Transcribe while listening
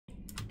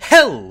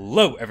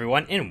Hello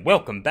everyone and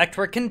welcome back to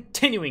our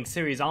continuing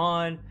series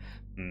on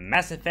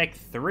Mass Effect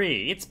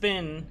 3. It's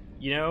been,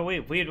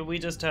 we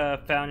just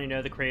found,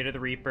 the creator of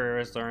the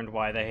Reapers, learned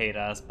why they hate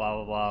us, blah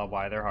blah blah,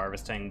 why they're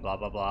harvesting, blah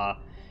blah blah.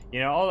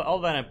 All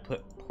that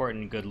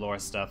important good lore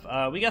stuff.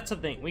 We got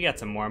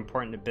some more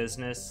important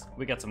business.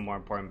 We got some more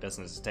important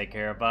business to take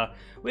care of.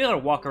 We gotta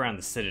walk around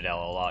the Citadel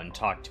a lot and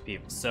talk to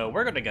people, so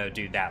we're gonna go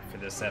do that for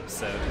this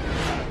episode.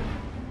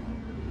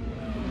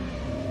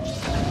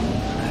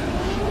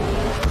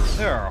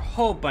 There are a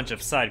whole bunch of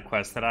side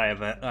quests that I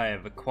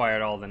have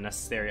acquired all the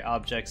necessary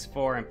objects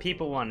for, and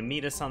people want to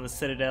meet us on the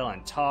Citadel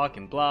and talk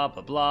and blah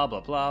blah blah blah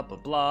blah blah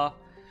blah.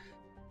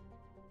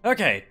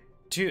 Okay,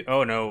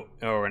 oh no,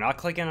 we're not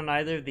clicking on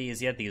either of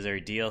these yet. These are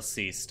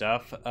DLC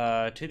stuff.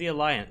 To the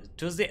Alliance.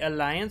 Does the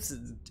Alliance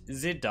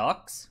the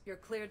docks? You're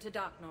cleared to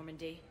dock,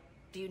 Normandy.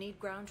 Do you need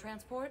ground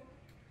transport?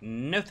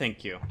 No,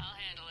 thank you. I'll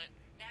handle it.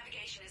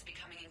 Navigation is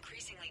becoming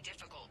increasingly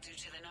difficult due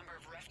to the number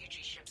of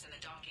refugee ships in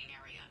the docking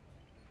area.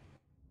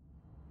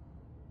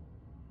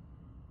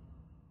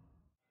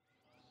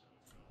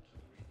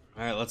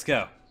 Alright, let's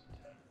go.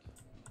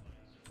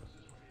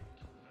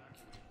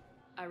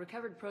 I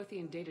recovered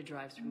Prothean data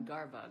drives from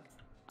Garbug.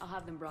 I'll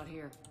have them brought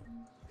here.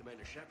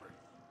 Commander Shepard,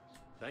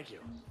 thank you.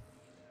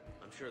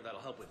 I'm sure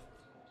that'll help with,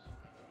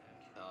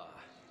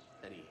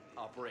 any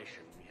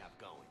operation we have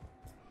going.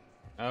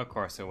 Of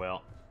course it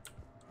will.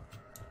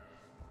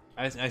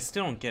 I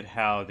still don't get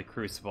how the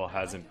Crucible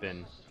hasn't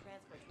been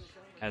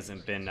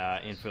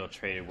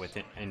infiltrated with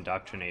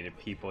indoctrinated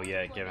people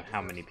yet, given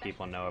how many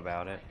people know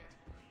about it.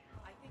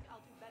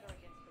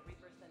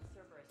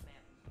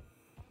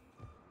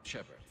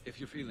 Shepard, if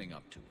you're feeling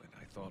up to it,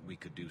 I thought we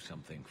could do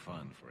something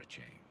fun for a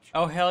change.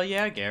 Oh hell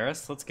yeah,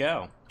 Garrus, let's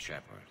go.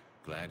 Shepard,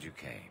 glad you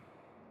came.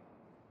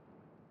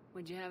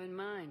 What'd you have in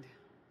mind?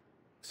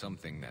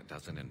 Something that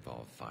doesn't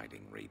involve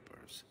fighting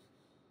Reapers.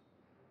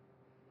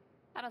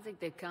 I don't think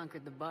they've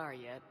conquered the bar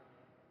yet.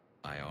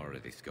 I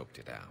already scoped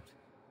it out.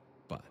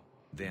 But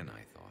then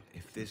I thought,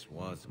 if this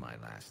was my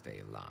last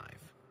day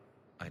alive,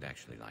 I'd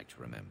actually like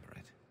to remember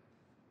it.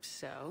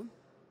 So?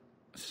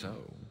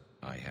 So,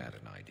 I had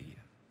an idea.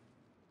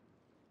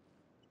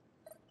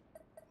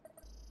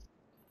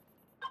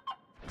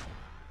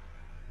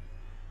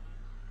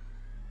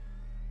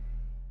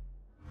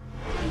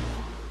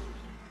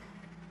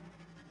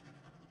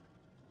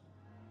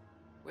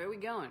 Where are we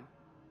going?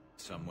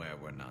 Somewhere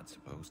we're not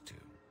supposed to.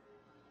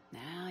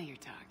 Now you're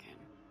talking.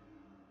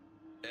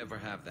 Ever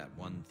have that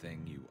one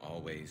thing you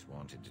always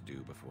wanted to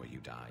do before you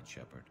died,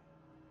 Shepard?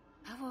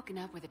 I've woken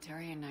up with a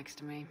Turian next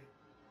to me.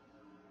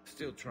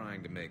 Still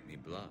trying to make me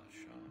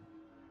blush, huh?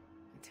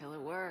 Until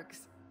it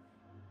works.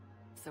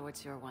 So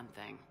what's your one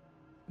thing?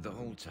 The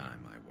whole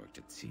time I worked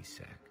at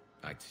CSEC,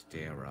 I'd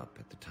stare up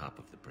at the top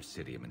of the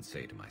Presidium and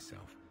say to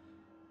myself,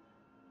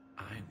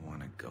 I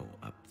want to go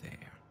up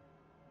there.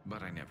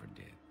 But I never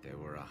did. There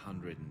were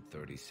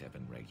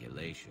 137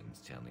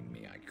 regulations telling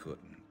me I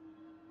couldn't.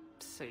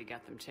 So you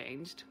got them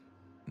changed?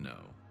 No.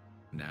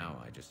 Now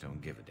I just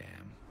don't give a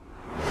damn.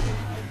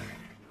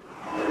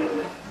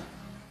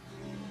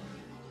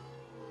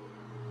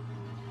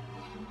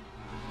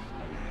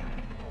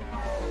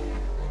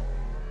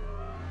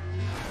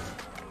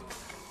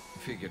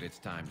 Figured it's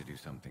time to do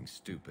something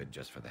stupid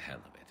just for the hell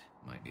of it.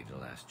 Might be the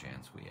last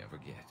chance we ever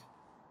get.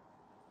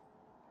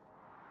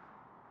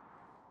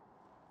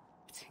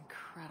 It's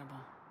incredible.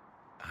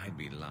 I'd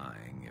be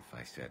lying if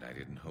I said I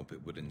didn't hope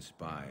it would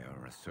inspire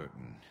a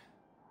certain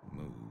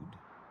mood.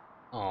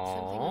 Aww.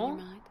 Something on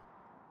your mind?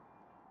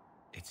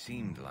 It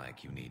seemed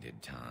like you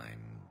needed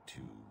time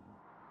to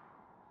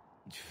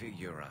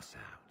figure us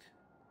out.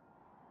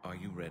 Are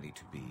you ready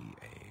to be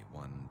a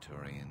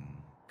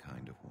one-Turian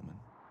kind of woman?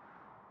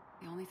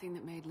 The only thing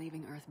that made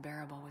leaving Earth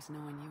bearable was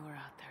knowing you were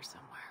out there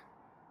somewhere.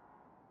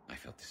 I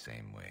felt the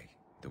same way.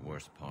 The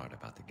worst part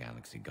about the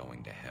galaxy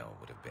going to hell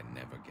would have been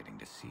never getting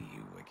to see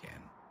you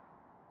again.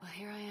 Well,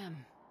 here I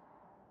am.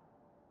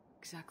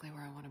 Exactly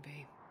where I want to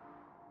be.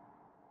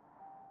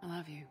 I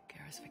love you,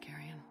 Garrus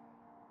Vicarian.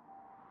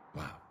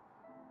 Wow.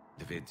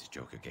 The vids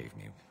Joker gave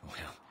me,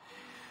 well,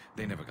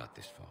 they never got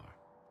this far.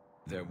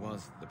 There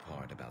was the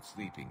part about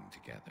sleeping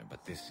together,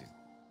 but this is...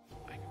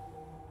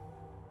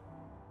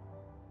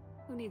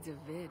 Who needs a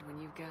vid when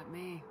you've got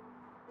me?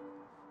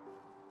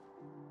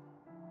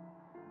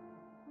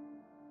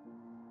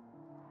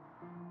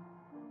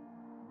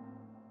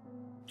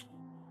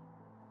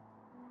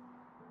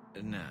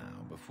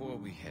 Now, before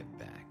we head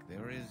back,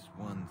 there is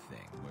one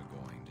thing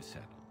we're going to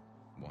settle.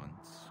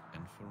 Once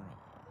and for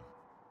all.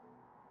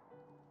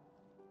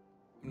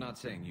 I'm not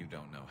saying you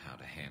don't know how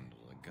to handle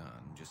a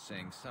gun, just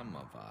saying some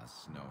of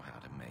us know how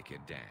to make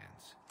it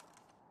dance.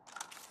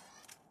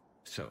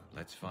 So,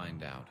 let's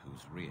find out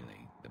who's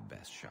really the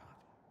best shot.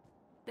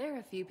 There are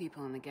a few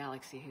people in the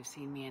galaxy who've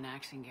seen me in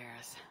action,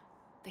 Garrus.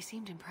 They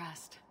seemed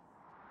impressed.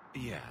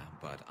 Yeah,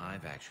 but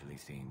I've actually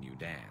seen you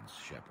dance,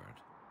 Shepard.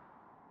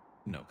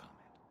 No comment.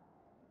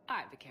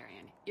 Alright,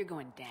 Vicarian, you're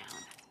going down.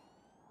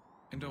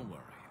 And don't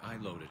worry, I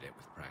loaded it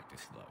with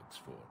practice slugs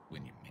for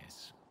when you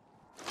miss.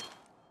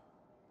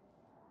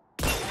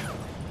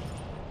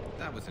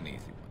 That was an easy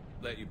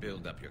one. Let you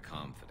build up your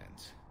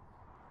confidence.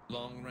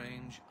 Long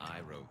range, I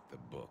wrote the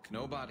book.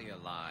 Nobody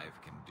alive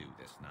can do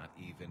this, not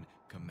even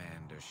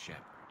Commander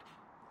Shepard.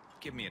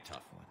 Give me a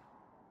tough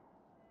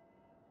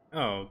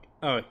one.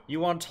 Oh,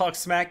 you want to talk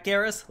smack,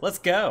 Garrus? Let's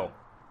go.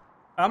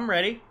 I'm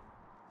ready.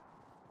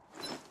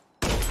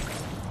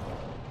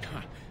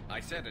 I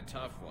said a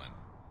tough one.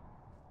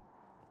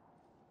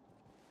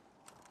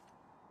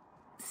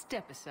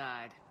 Step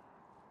aside.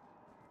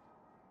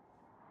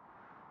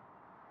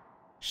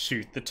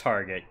 Shoot the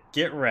target.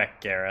 Get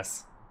wrecked,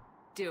 Garrus.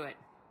 Do it.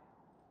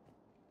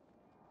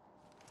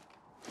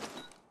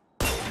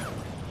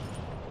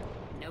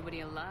 Nobody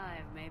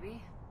alive,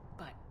 maybe?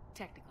 But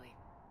technically,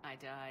 I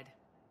died.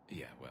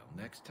 Yeah, well,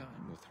 next time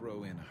we'll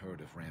throw in a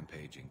herd of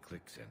rampaging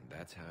cliques, and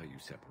that's how you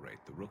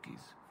separate the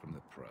rookies from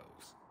the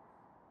pros.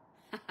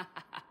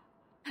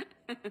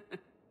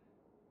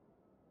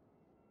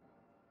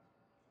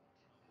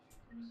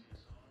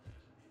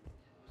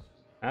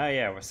 Ah,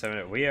 yeah,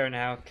 we are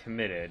now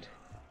committed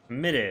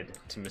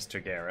to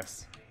Mr.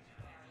 Garrus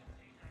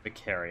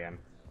Vicarian.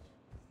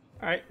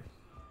 Alright,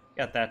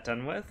 got that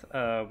done with.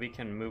 We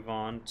can move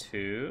on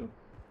to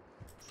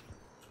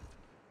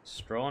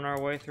strolling our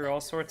way through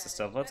all sorts of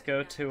stuff. Let's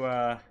go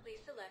to,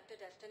 Please select a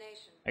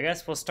destination. I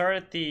guess we'll start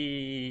at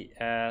the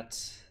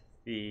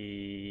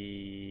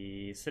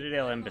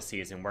Citadel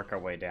embassies and work our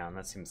way down.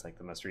 That seems like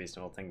the most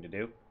reasonable thing to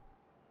do.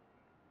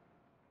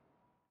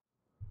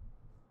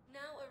 Now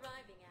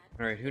arriving at...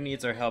 Alright, who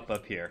needs our help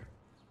up here?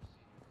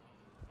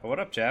 Oh, what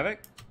up, Javik?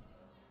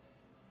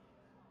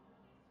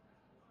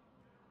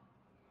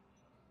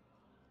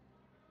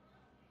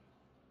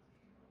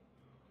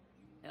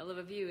 Hell of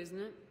a view, isn't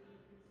it?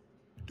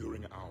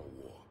 During our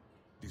war,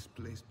 this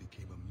place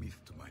became a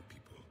myth to my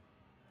people.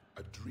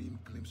 A dream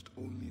glimpsed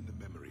only in the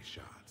memory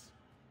shards.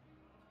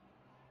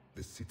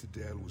 The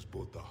Citadel was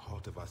both the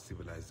heart of our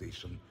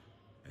civilization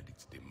and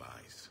its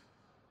demise.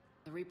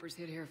 The Reapers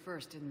hit here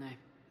first, didn't they?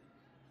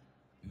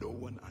 No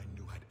one I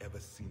knew had ever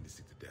seen the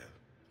Citadel.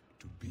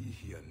 To be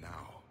here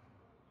now,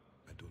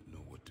 I don't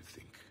know what to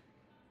think.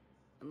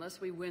 Unless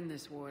we win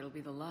this war, it'll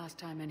be the last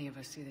time any of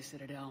us see the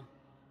Citadel.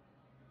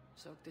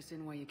 Soak this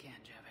in while you can,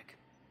 Javik.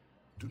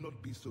 Do not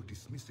be so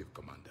dismissive,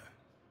 Commander.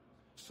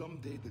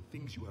 Someday the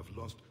things you have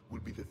lost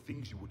will be the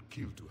things you would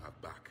kill to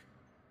have back.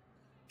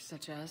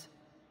 Such as?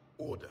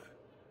 Order,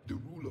 the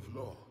rule of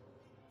law.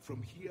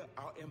 From here,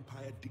 our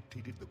empire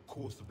dictated the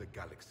course of the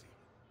galaxy.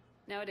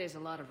 Nowadays, a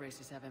lot of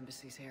races have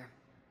embassies here.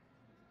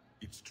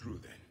 It's true,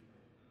 then.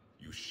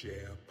 You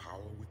share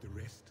power with the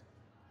rest?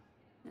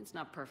 It's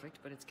not perfect,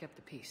 but it's kept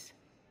the peace.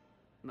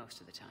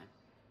 Most of the time.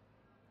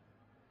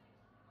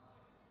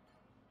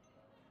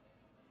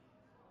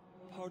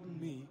 Pardon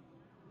me.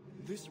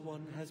 This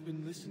one has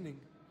been listening.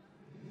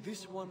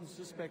 This one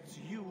suspects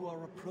you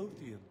are a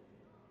Prothean.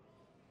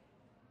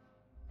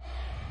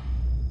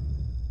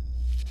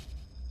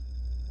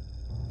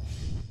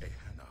 Hey,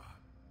 Hannah.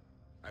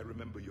 I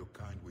remember your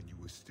kind when you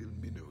were still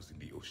minnows in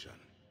the ocean.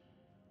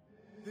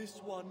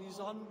 This one is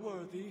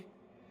unworthy.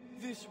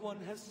 This one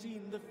has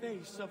seen the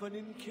face of an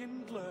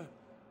enkindler.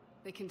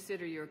 They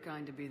consider your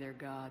kind to be their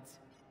gods.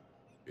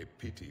 A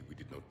pity we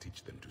did not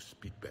teach them to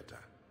speak better.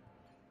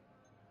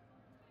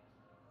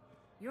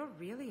 You're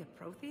really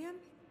a Prothean?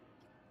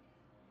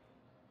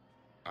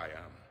 I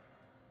am.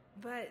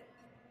 But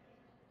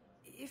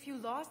if you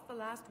lost the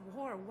last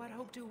war, what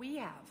hope do we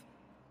have?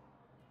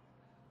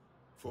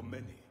 For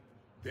many,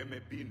 there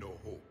may be no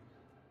hope.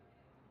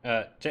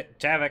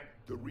 Javik.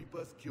 The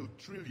Reapers killed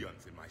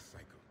trillions in my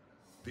cycle.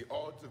 The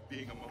odds of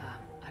being among them.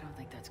 I don't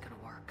think that's gonna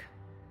work.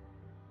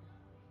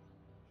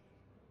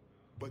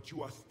 But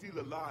you are still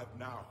alive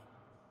now.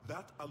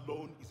 That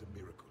alone is a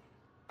miracle.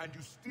 And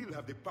you still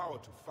have the power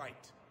to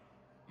fight.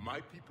 My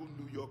people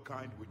knew your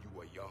kind when you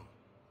were young.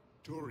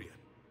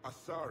 Turian,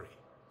 Asari,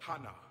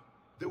 Hana.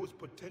 There was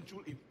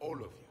potential in all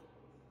of you.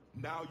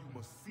 Now you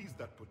must seize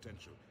that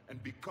potential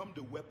and become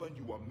the weapon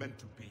you are meant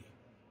to be.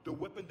 The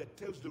weapon that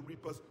tells the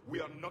Reapers we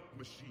are not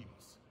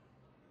machines.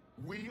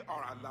 We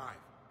are alive,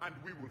 and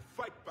we will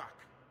fight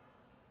back.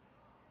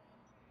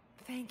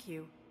 Thank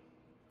you.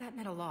 That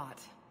meant a lot.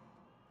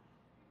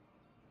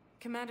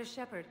 Commander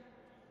Shepard,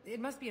 it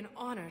must be an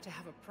honor to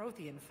have a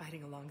Prothean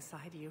fighting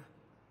alongside you.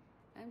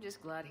 I'm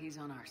just glad he's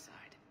on our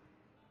side.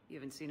 You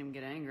haven't seen him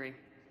get angry.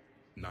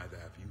 Neither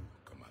have you,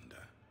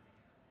 Commander.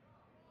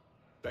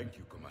 Thank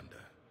you,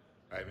 Commander.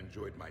 I've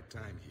enjoyed my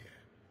time here,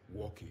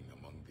 walking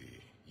among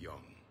the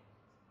young.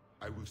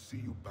 I will see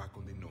you back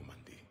on the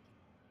Normandy.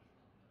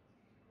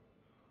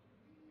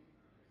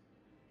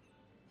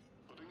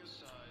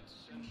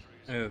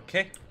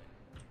 Okay.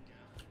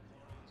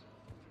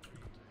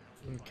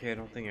 Okay, I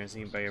don't think there's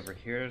anybody over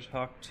here to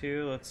talk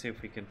to. Let's see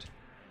if we can...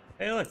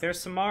 Hey, look, there's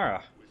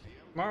Samara.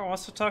 Samara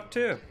wants to talk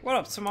too. What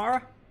up,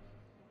 Samara?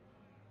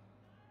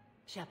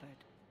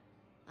 Shepard,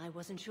 I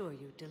wasn't sure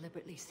you'd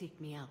deliberately seek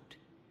me out.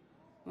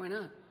 Why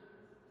not?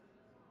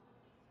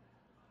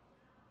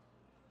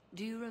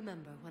 Do you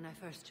remember when I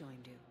first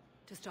joined you,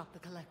 to stop the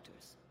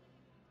Collectors?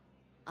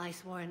 I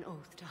swore an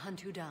oath to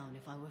hunt you down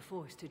if I were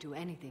forced to do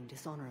anything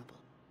dishonorable.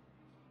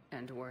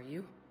 And were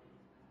you?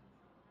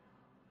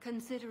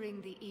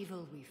 Considering the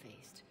evil we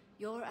faced,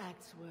 your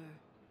acts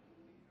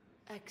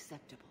were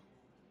acceptable,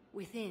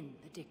 within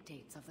the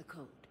dictates of the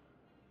code.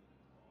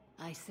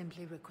 I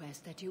simply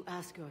request that you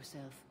ask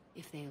yourself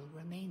if they'll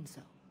remain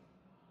so.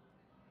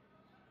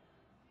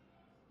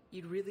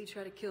 You'd really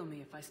try to kill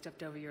me if I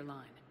stepped over your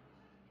line.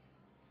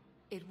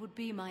 It would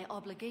be my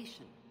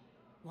obligation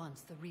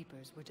once the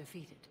Reapers were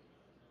defeated.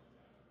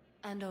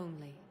 And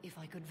only if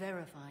I could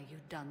verify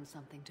you'd done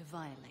something to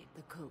violate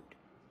the code.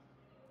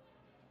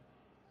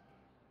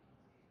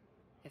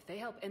 If they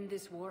help end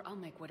this war, I'll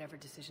make whatever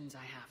decisions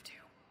I have to.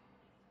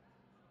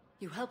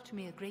 You helped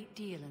me a great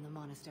deal in the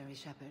monastery,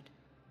 Shepard.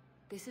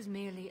 This is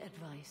merely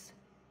advice.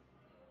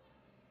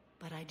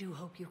 But I do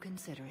hope you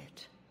consider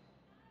it.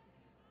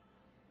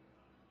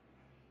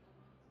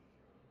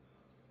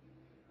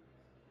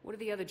 What are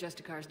the other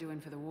Justicars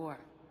doing for the war?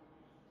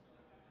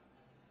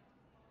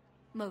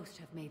 Most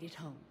have made it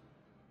home.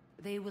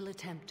 They will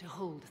attempt to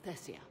hold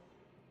Thessia.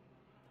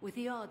 With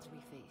the odds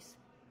we face,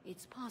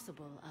 it's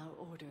possible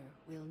our order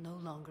will no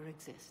longer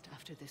exist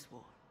after this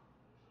war.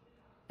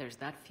 There's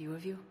that few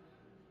of you?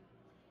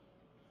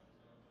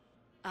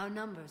 Our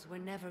numbers were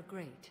never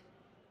great.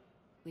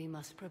 We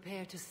must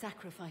prepare to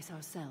sacrifice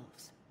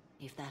ourselves,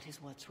 if that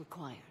is what's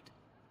required.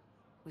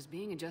 Was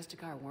being a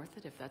Justicar worth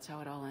it if that's how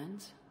it all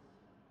ends?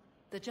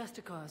 The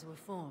Justicars were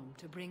formed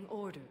to bring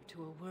order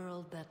to a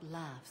world that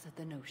laughs at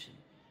the notion.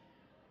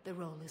 The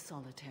role is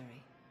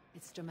solitary.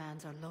 Its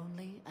demands are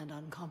lonely and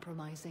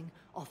uncompromising,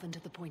 often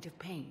to the point of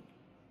pain.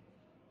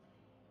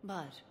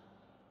 But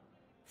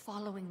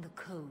following the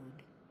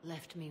code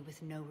left me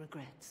with no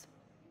regrets.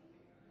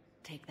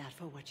 Take that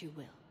for what you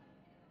will.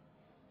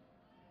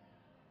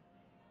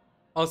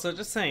 Also,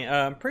 just saying,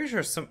 I'm pretty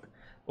sure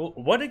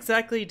what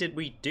exactly did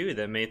we do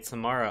that made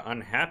Samara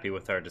unhappy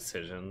with our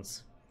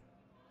decisions?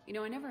 You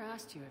know, I never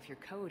asked you if your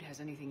code has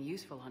anything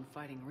useful on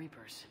fighting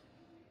Reapers.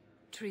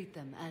 Treat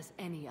them as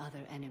any other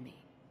enemy.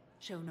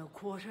 Show no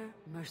quarter,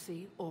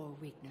 mercy, or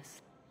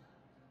weakness.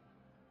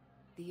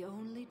 The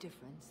only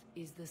difference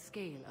is the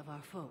scale of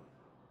our foe.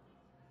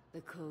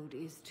 The code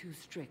is too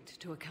strict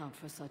to account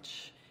for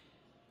such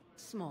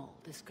small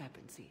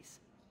discrepancies.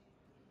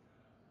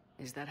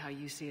 Is that how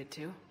you see it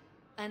too?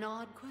 An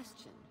odd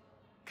question,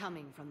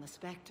 coming from the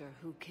Spectre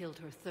who killed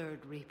her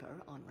third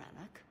Reaper on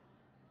Rannoch.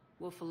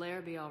 Will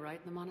Falere be all right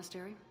in the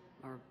monastery?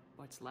 Or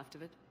what's left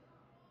of it?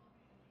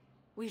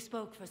 We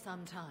spoke for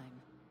some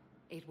time.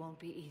 It won't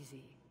be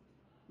easy.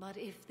 But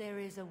if there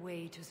is a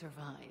way to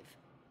survive,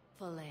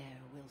 Falere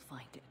will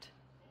find it.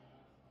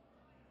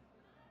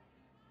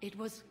 It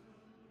was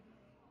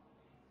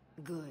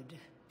good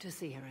to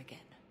see her again.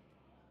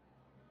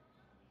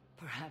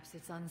 Perhaps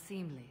it's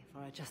unseemly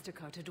for a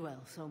Justicar to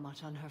dwell so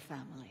much on her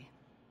family.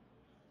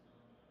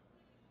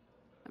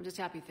 I'm just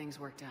happy things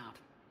worked out.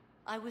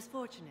 I was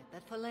fortunate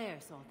that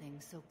Falere saw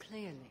things so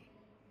clearly.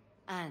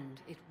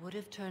 And it would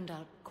have turned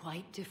out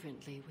quite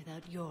differently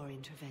without your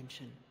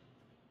intervention.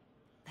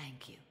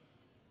 Thank you.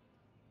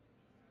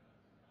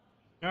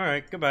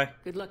 Alright, goodbye.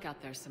 Good luck out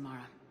there,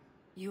 Samara.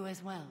 You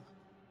as well.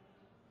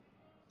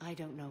 I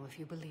don't know if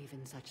you believe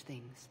in such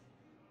things,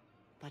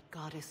 but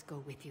Goddess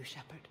go with you,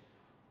 Shepard.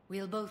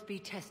 We'll both be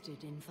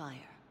tested in fire,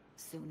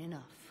 soon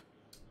enough.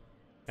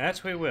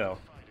 That we will.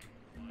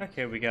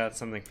 Okay, we got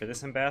something for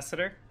this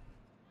ambassador.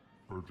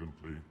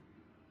 Urgently,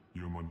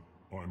 human,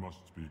 I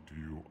must speak to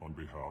you on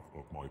behalf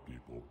of my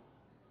people.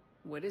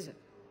 What is it?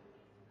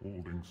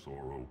 Holding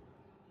sorrow,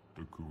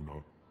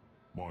 Dakuna,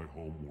 my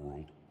home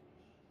world,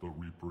 the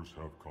Reapers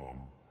have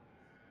come.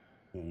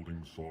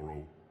 Holding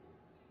sorrow,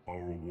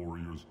 our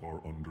warriors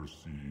are under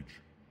siege,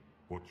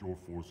 but your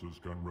forces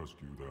can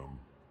rescue them.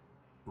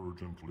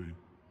 Urgently,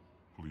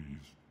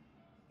 please.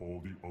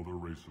 All the other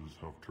races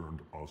have turned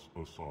us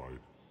aside.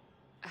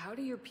 How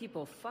do your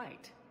people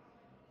fight?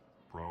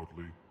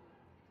 Proudly,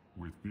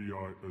 with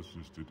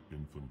VI-assisted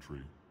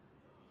infantry.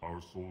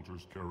 Our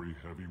soldiers carry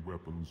heavy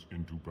weapons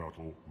into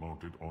battle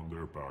mounted on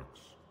their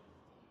backs.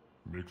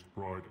 Mixed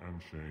pride and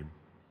shame,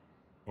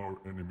 our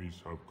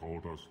enemies have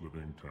called us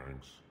living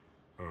tanks,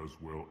 as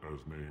well as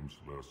names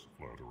less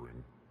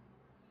flattering.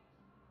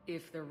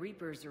 If the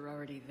Reapers are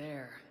already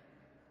there...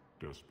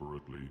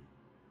 Desperately,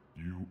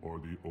 you are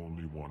the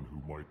only one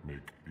who might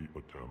make the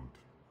attempt.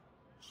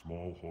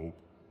 Small hope.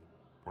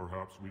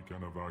 Perhaps we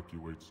can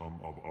evacuate some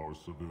of our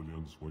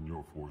civilians when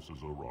your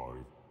forces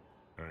arrive.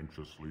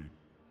 Anxiously,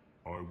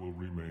 I will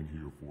remain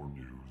here for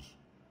news.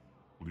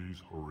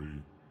 Please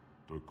hurry.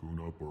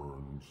 Dakuna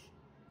burns.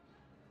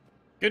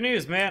 Good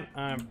news, man.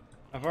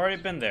 I've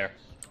already been there.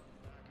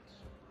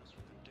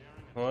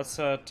 Well, let's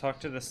talk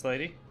to this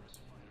lady.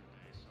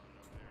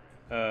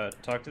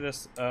 Talk to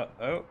this.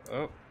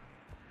 Oh.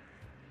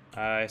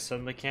 I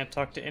suddenly can't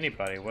talk to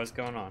anybody. What's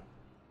going on?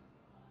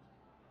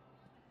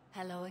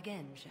 Hello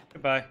again, Shepard.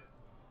 Goodbye.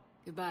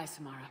 Goodbye,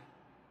 Samara.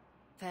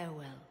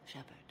 Farewell,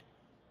 Shepard.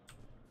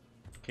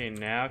 Okay,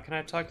 now can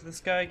I talk to this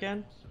guy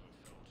again?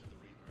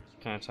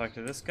 Can I talk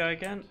to this guy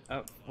again?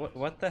 Oh,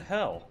 what the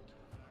hell?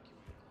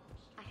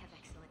 I have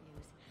excellent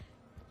news.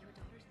 Your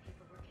daughter's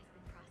paperwork has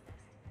been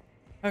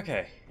processed.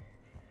 Okay.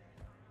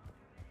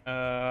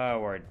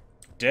 We're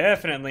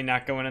definitely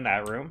not going in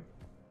that room.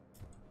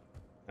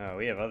 Oh,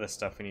 we have other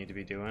stuff we need to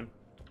be doing.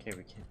 Okay,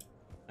 we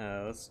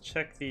can't. Let's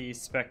check the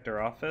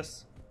Spectre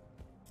office.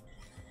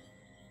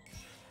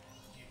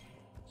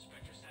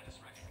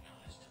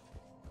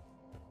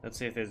 Let's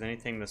see if there's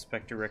anything in the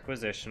Spectre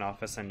requisition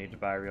office I need to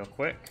buy real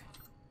quick.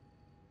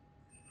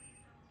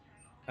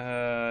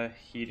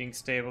 Heating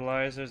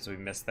stabilizers, we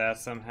missed that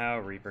somehow.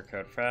 Reaper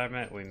code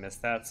fragment, we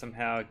missed that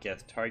somehow.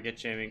 Get target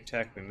jamming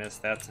tech, we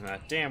missed that somehow.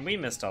 Damn, we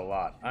missed a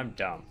lot. I'm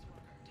dumb.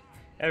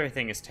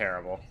 Everything is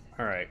terrible.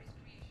 Alright.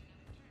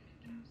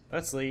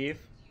 Let's leave.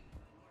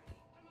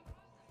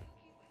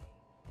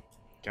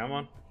 Come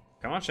on.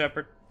 Come on,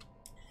 Shepard.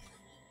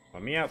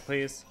 Let me out,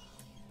 please.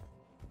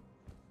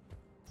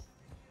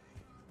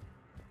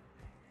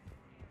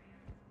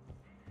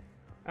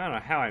 I don't know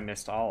how I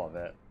missed all of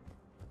it.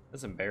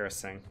 That's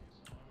embarrassing.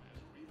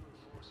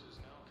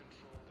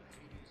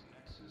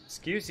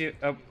 Excuse you.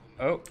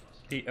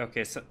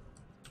 Okay, so,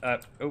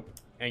 and,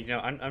 you know,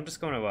 I'm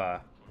just going to,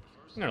 I'm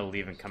gonna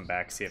leave and come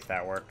back, see if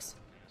that works.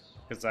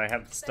 Because I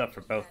have the stuff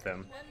for both of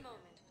them.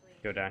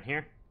 Go down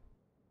here.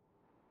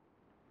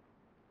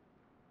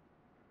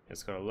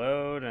 Let's go to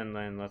load, and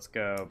then let's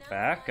go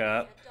back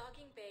up.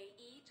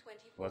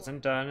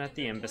 Wasn't done at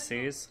the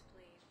embassies.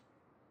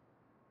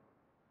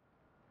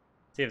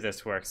 See if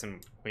this works and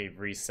we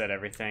reset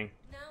everything.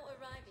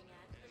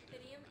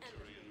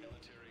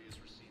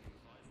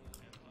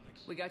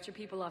 We got your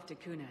people off to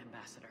Kuna,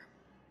 Ambassador.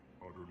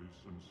 Utterly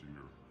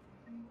sincere.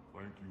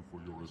 Thank you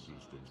for your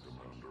assistance,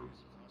 Commander.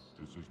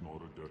 This is not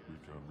a debt we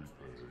can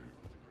repay.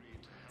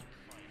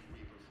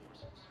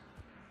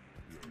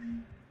 Yes.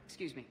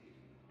 Excuse me.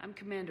 I'm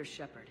Commander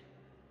Shepard.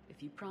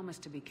 If you promise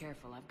to be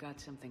careful, I've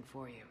got something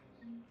for you.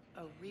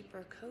 A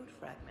Reaper code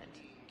fragment.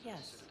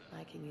 Yes,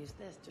 I can use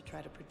this to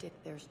try to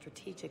predict their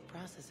strategic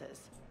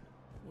processes.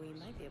 We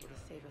might be able to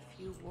save a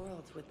few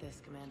worlds with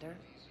this, Commander.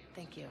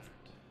 Thank you.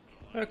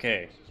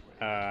 Okay,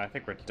 I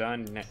think we're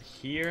done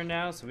here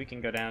now, so we can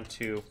go down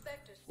to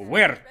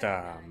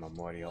Huerta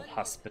Memorial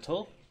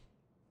Hospital.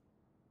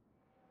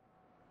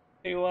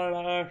 Hey,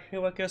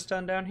 what gets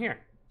done down here?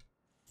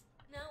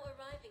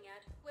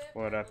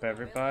 What up,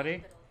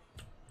 everybody?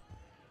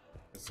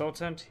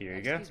 Consultant, here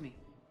you go. Excuse me.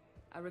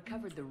 I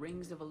recovered the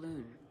rings of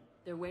Elune.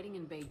 They're waiting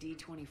in Bay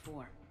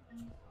D24.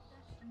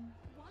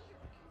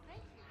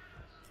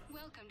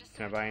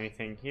 Can I buy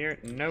anything here?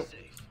 Nope.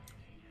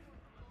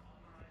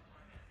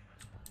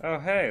 Oh,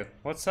 hey,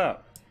 what's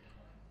up?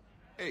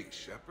 Hey,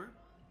 Shepard.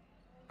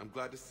 I'm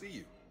glad to see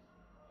you.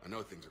 I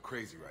know things are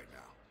crazy right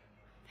now.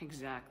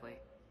 Exactly.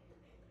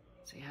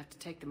 So you have to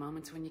take the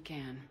moments when you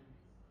can.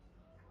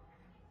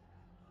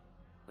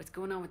 What's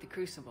going on with the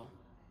Crucible?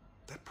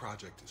 That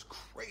project is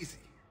crazy.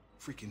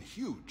 Freaking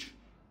huge.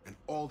 And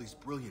all these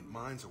brilliant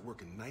minds are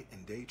working night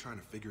and day trying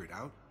to figure it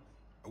out.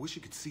 I wish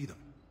you could see them.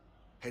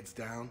 Heads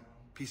down,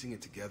 piecing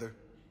it together.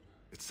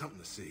 It's something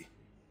to see.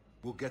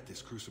 We'll get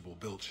this Crucible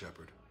built,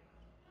 Shepard.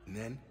 And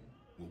then,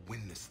 we'll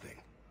win this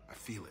thing. I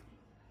feel it.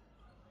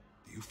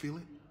 Do you feel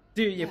it?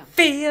 Do you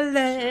feel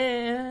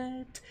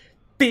it?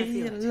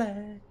 Feel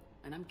it?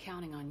 And I'm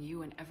counting on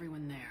you and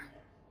everyone there.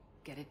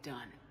 Get it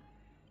done.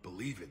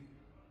 Believe it.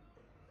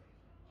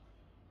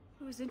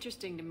 It was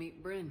interesting to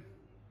meet Bryn.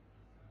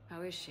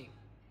 How is she?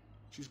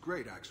 She's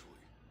great, actually.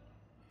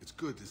 It's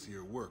good to see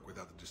her work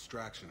without the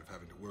distraction of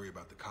having to worry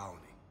about the colony.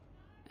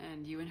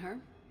 And you and her?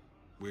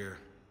 We're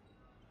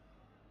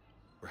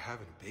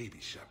having a baby,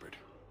 Shepard.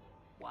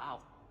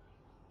 Wow.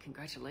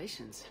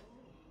 Congratulations.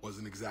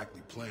 Wasn't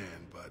exactly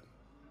planned, but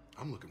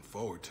I'm looking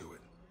forward to it.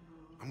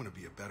 I'm gonna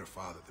be a better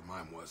father than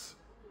mine was.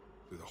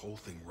 Do the whole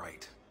thing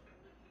right.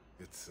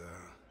 It's,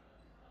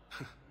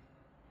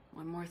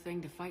 One more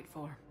thing to fight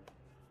for.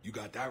 You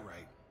got that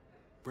right.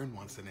 Bryn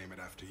wants to name it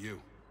after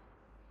you.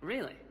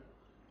 Really?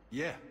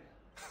 Yeah.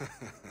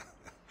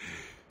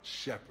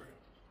 Shepard.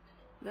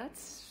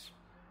 That's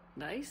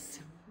nice.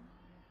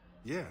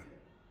 Yeah.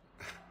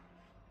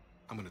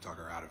 I'm gonna talk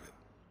her out of it.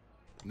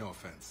 No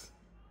offense.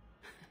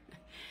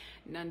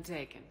 None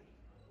taken.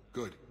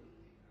 Good.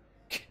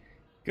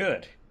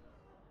 Good.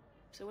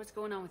 So what's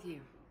going on with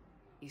you?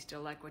 You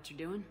still like what you're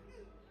doing?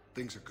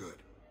 Things are good.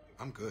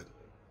 I'm good.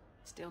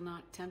 Still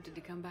not tempted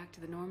to come back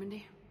to the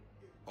Normandy?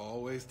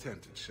 Always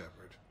tempted,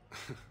 Shepard.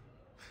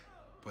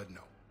 But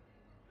no.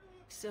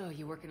 So,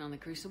 you working on the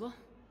Crucible?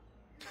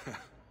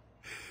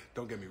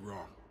 Don't get me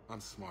wrong.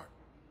 I'm smart.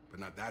 But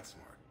not that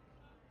smart.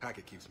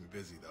 Hackett keeps me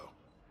busy, though.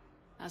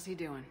 How's he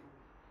doing?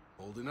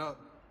 Holding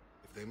up.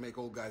 If they make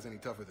old guys any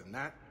tougher than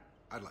that,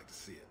 I'd like to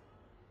see it.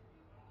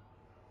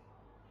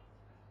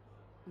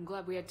 I'm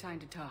glad we had time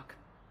to talk.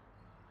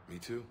 Me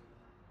too.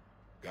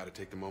 Gotta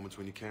take the moments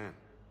when you can.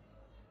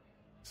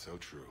 So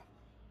true.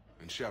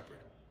 And Shepard,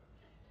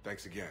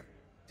 thanks again.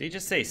 Did he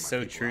just say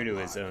so true to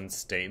his own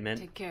statement?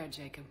 Take care,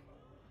 Jacob.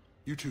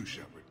 You too,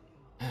 Shepard.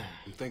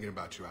 I'm thinking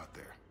about you out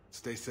there.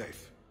 Stay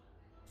safe.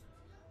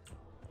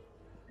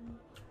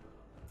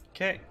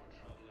 Okay.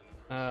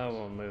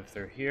 We'll move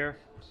through here.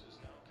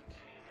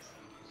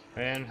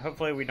 And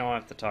hopefully we don't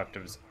have to talk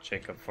to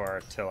Jacob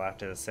for till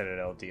after the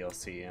Citadel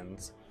DLC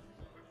ends.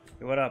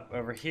 What up?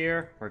 Over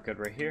here? We're good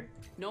right here.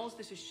 Knowles,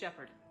 this is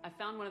Shepard. I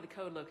found one of the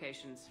code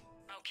locations.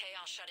 Okay,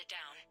 I'll shut it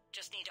down.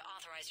 Just need to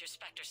authorize your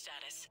Spectre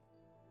status.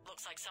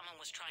 Looks like someone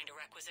was trying to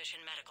requisition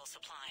medical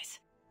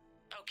supplies.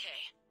 Okay,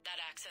 that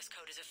access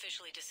code is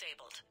officially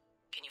disabled.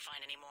 Can you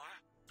find any more?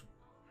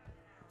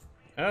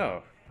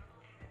 Oh.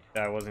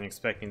 I wasn't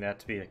expecting that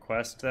to be the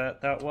quest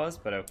that was,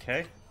 but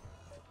okay.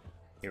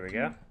 Here we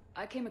go.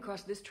 I came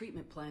across this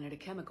treatment plan at a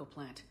chemical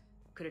plant.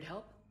 Could it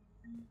help?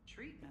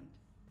 Treatment?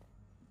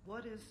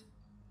 What is...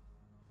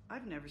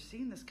 I've never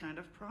seen this kind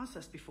of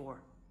process before.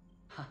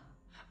 Huh.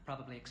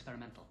 Probably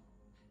experimental.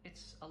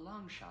 It's a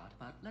long shot,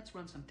 but let's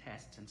run some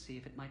tests and see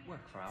if it might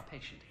work for our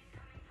patient.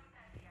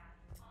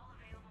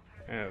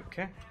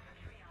 Okay.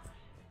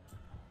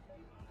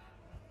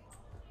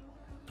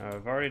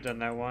 I've already done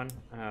that one.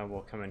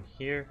 We'll come in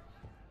here.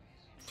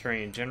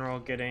 Turian General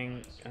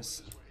getting I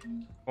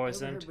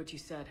poisoned. overheard what you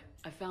said.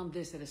 I found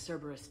this at a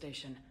Cerberus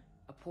station.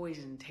 A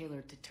poison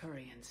tailored to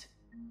Turians.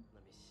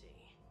 Let me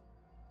see.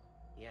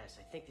 Yes,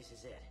 I think this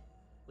is it.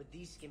 With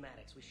these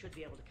schematics, we should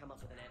be able to come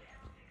up with an edit.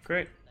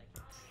 Great.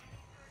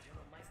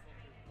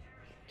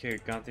 Okay,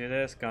 gone through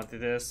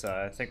this.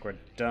 I think we're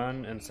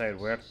done inside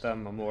Huerta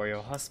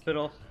Memorial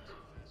Hospital.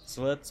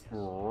 So let's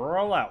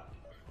roll out.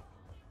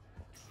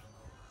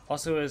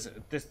 Also, is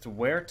this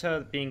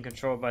Huerta being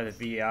controlled by the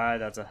VI?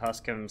 That's a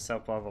husk of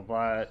himself, blah blah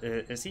blah.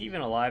 Is he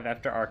even alive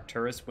after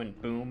Arcturus went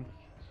boom?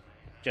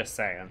 Just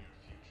saying.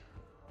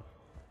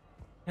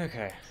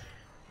 Okay.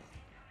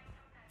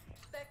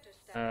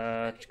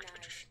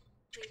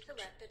 Please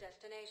select a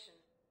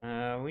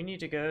destination. We need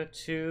to go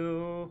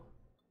to...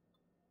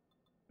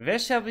 Where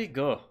shall we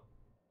go?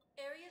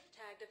 Areas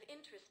tagged of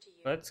interest to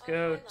you. Let's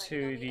go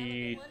to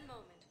the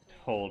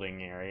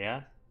holding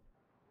area.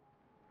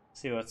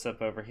 See what's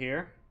up over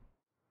here.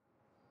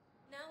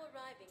 Now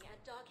arriving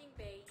at Docking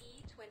Bay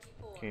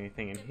E24. Okay,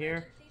 anything in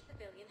here?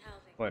 Civilian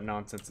housing. What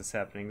nonsense is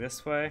happening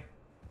this way?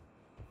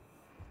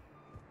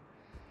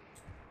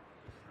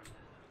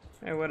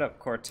 Hey, what up,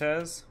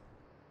 Cortez?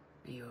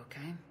 Are you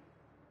okay?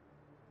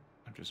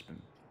 I've just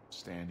been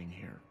standing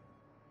here,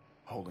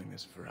 holding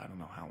this for I don't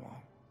know how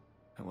long.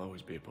 It'll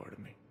always be a part of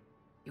me.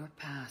 Your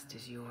past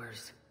is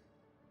yours.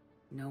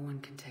 No one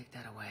can take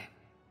that away.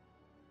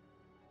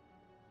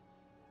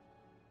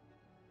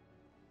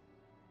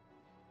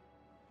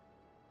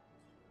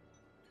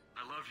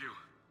 I love you,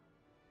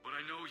 but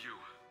I know you.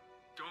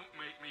 Don't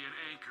make me an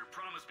anchor.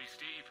 Promise me,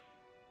 Steve.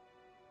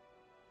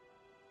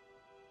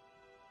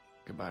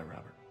 Goodbye,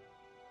 Robert.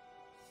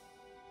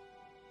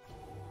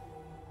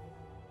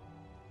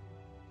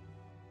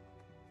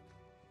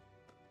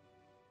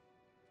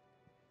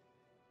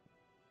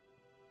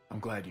 I'm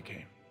glad you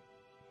came.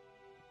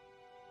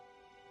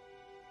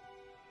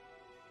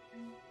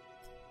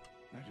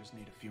 I just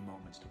need a few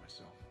moments to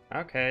myself.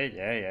 Okay,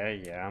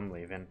 yeah, I'm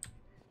leaving.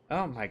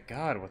 Oh my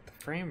god, with the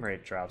frame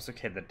rate drops.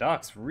 Okay, the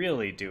docs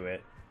really do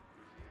it.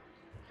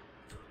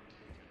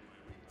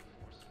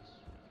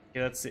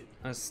 Okay, let's see.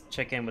 Let's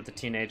check in with the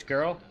teenage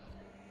girl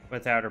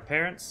without her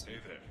parents. Hey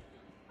there.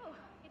 Oh,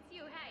 it's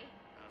you, hey.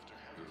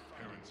 Your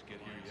parents get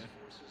here yet?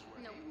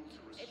 No,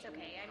 it's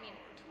okay. I mean,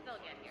 they'll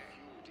get here.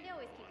 They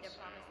always keep their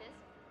promises.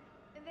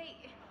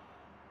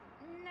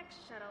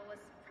 Next shuttle was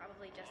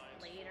probably just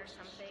late or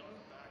something.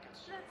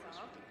 That's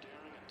all.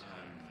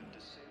 I'm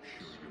sure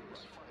you're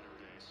right.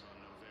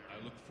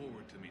 I look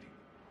forward to meeting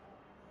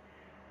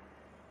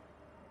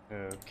you.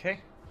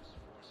 Okay.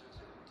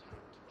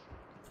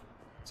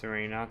 Is there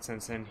any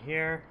nonsense in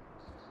here?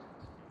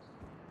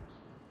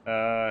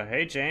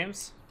 Hey,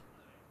 James.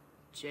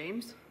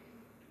 James?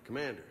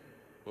 Commander,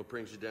 what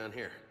brings you down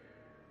here?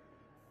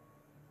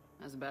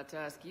 I was about to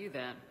ask you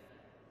that.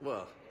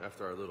 Well,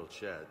 after our little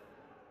chat,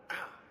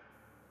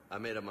 I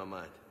made up my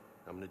mind.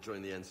 I'm gonna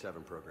join the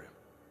N7 program.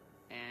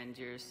 And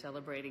you're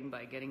celebrating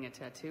by getting a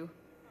tattoo?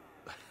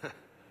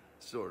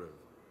 Sort of.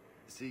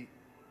 See,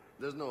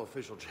 there's no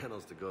official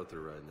channels to go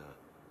through right now.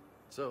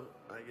 So,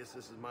 I guess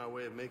this is my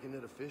way of making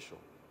it official.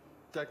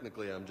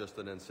 Technically, I'm just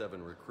an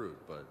N7 recruit,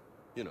 but,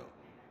 you know,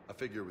 I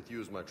figure with you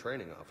as my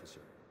training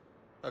officer,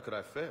 how could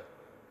I fail?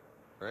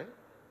 Right?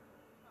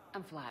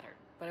 I'm flattered,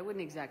 but I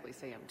wouldn't exactly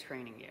say I'm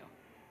training you.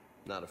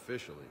 Not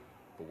officially,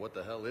 but what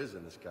the hell is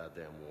in this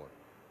goddamn war?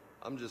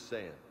 I'm just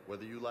saying,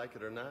 whether you like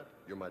it or not,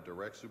 you're my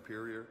direct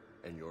superior,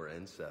 and you're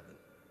N7.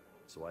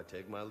 So I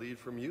take my lead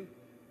from you.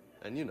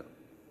 And you know,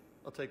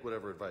 I'll take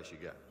whatever advice you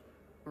got.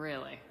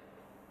 Really?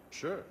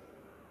 Sure.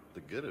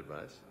 The good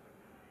advice.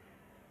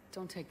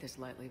 Don't take this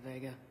lightly,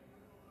 Vega.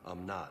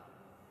 I'm not.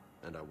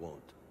 And I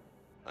won't.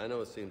 I know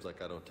it seems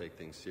like I don't take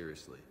things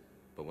seriously,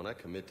 but when I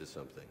commit to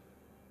something,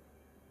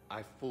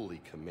 I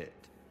fully commit.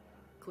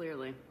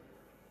 Clearly.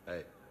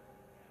 Hey,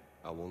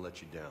 I won't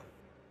let you down.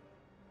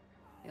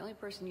 The only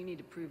person you need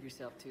to prove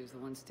yourself to is the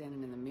one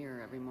standing in the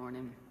mirror every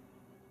morning.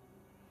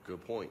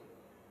 Good point.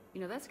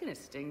 You know, that's gonna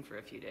sting for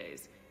a few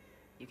days.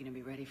 You gonna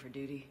be ready for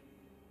duty?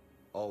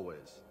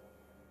 Always.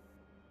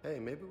 Hey,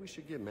 maybe we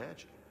should get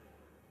matching.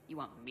 You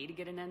want me to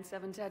get an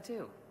N7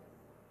 tattoo?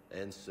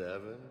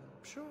 N7?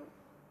 Sure.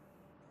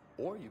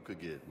 Or you could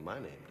get my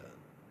name done.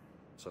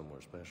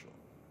 somewhere special.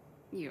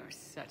 You're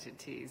such a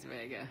tease,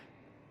 Vega.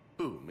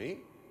 Who, me?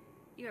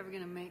 You ever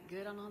gonna make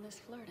good on all this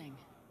flirting?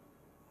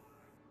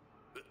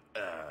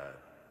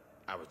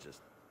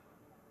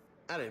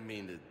 I didn't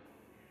mean to,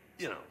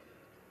 you know,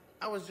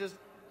 I was just...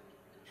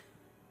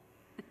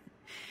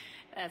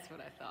 That's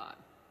what I thought.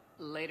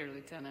 Later,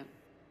 Lieutenant.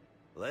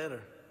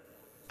 Later.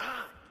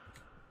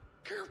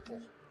 Careful.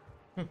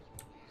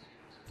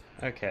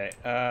 Okay,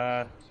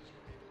 I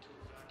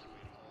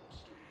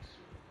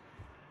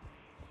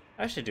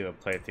should do a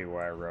playthrough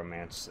where I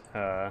romance,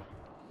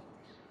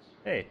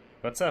 hey,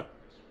 what's up?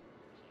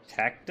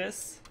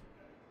 Cactus?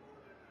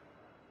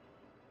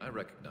 I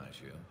recognize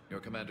you. You're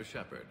Commander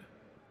Shepard.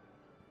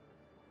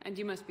 And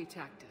you must be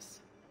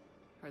Tactus.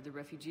 Heard the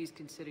refugees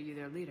consider you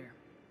their leader.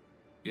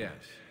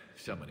 Yes,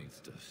 someone needs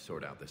to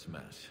sort out this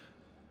mess.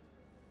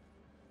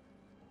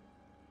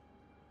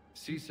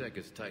 CSEC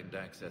has tightened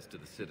access to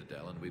the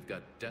Citadel, and we've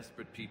got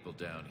desperate people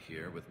down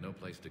here with no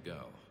place to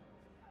go.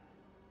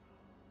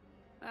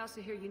 I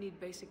also hear you need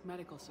basic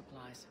medical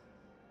supplies.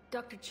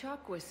 Dr.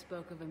 Chakwas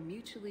spoke of a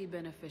mutually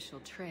beneficial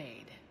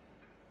trade.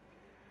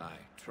 I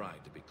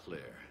tried to be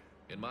clear.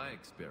 In my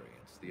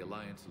experience, the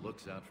Alliance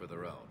looks out for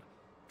their own.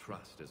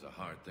 Trust is a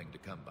hard thing to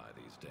come by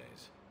these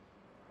days.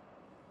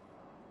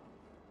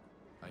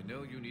 I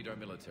know you need our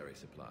military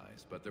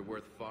supplies, but they're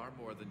worth far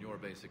more than your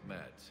basic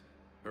meds.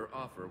 Her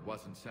offer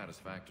wasn't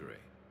satisfactory.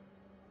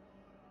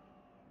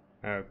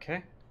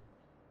 Okay.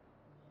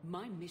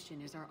 My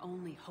mission is our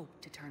only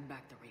hope to turn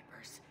back the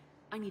Reapers.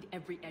 I need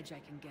every edge I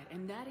can get,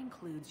 and that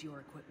includes your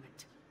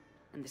equipment.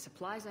 And the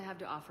supplies I have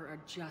to offer are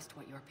just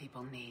what your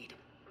people need.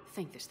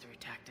 Think this through,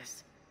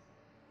 Tactus.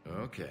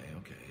 Okay,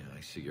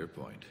 I see your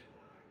point.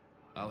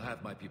 I'll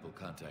have my people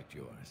contact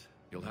yours.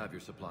 You'll have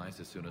your supplies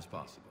as soon as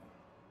possible.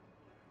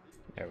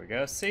 There we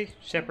go. See?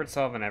 Shepard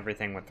solving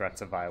everything with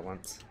threats of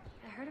violence.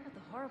 I heard about the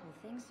horrible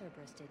things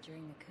Cerberus did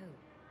during the coup.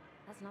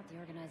 That's not the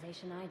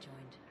organization I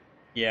joined.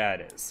 Yeah,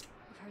 it is.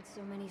 I've heard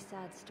so many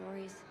sad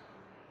stories.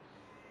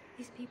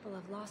 These people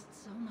have lost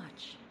so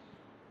much.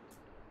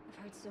 I've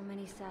heard so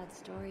many sad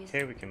stories.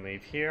 Okay, we can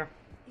leave here.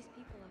 These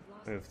people have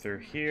lost Move through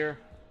here.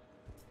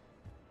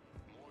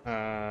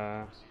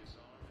 Go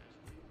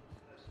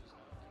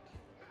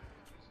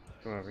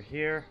over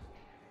here.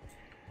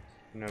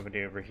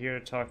 Nobody over here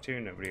to talk to.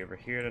 Nobody over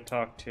here to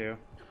talk to.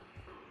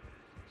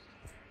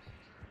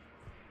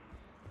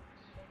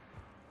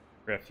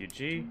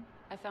 Refugee.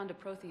 I found a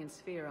Prothean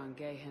sphere on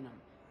Gay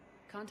Hinnom.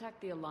 Contact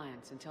the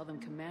Alliance and tell them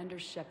Commander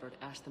Shepard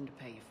asked them to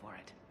pay you for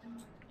it.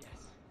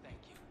 Yes, thank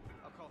you.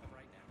 I'll call them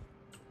right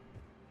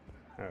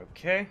now.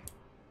 Okay.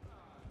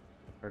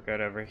 We're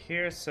good over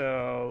here,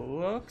 so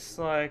looks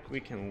like we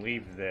can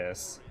leave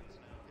this.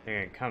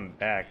 They're gonna come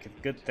back.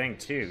 Good thing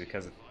too,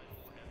 because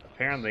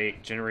apparently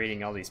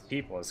generating all these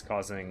people is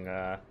causing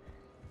the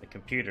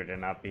computer to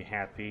not be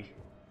happy.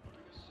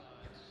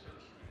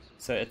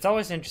 So it's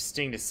always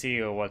interesting to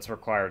see what's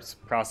required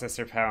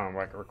processor power and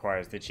what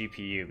requires the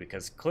GPU,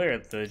 because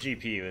clearly the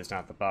GPU is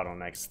not the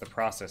bottleneck, it's the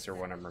processor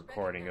when I'm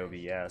recording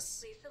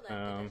OBS.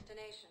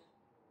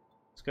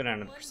 Let's go down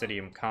to the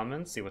Presidium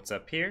Commons, see what's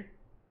up here.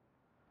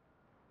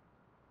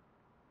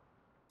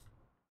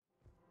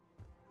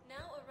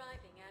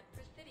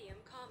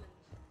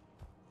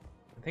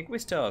 I think we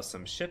still have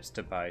some ships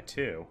to buy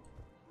too.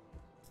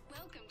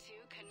 Welcome to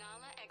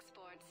Kanala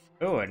Exports.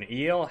 Oh, an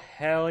eel?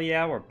 Hell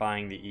yeah, we're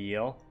buying the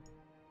eel.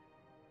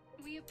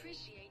 We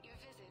appreciate your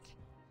visit.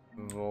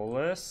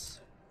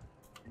 Volus.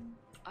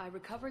 I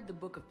recovered the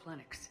Book of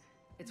Plenix.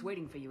 It's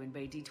waiting for you in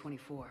Bay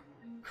D24.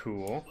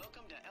 Cool.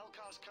 Welcome to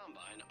Elkar's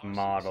Combine.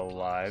 Model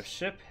live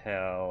ship?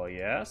 Hell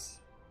yes.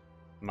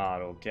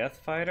 Model Geth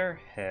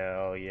Fighter?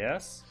 Hell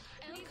yes.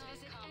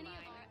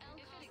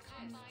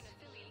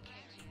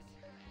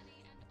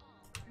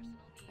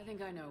 I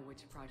think I know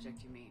which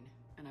project you mean,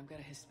 and I've got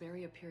a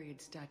Hesperia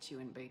period statue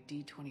in Bay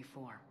D24.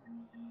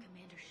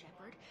 Commander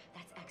Shepard,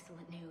 that's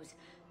excellent news.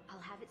 I'll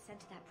have it sent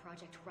to that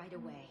project right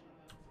away.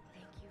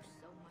 Thank you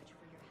so much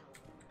for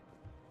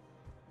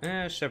your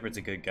help. Shepard's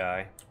a good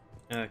guy.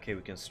 Okay,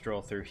 we can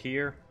stroll through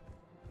here.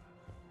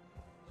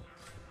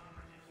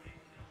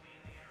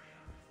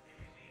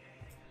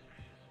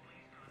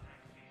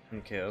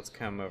 Okay, let's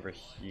come over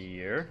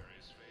here.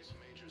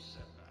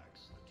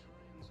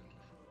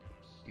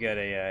 You got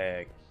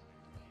a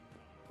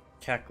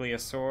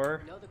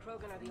Cacliosaur. No, the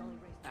Krogan are the only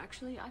race.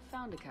 Actually, I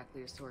found a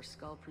Cacliosaur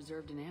skull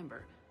preserved in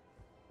amber.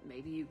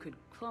 Maybe you could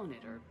clone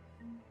it, or...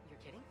 You're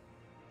kidding?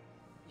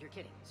 You're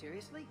kidding?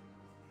 Seriously?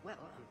 Well,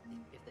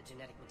 if the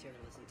genetic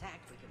material is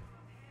intact, we could...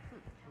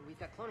 We've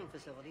got cloning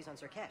facilities on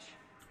Zerkesh.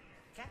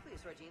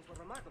 Cacliosaur genes were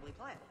remarkably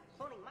pliable.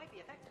 Cloning might be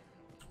effective.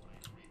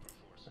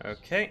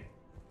 Okay.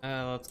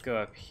 Let's go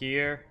up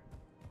here.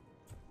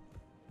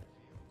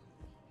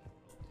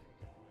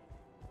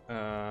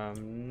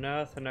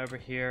 Nothing over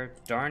here.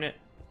 Darn it.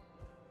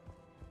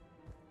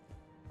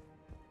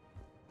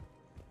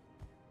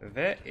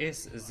 Where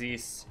is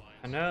this?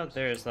 I know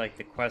there's like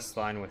the quest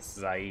line with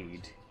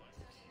Zaid.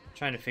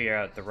 Trying to figure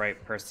out the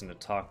right person to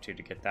talk to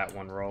get that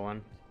one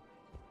rolling.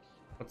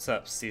 What's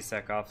up,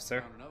 CSEC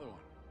officer? Found another one.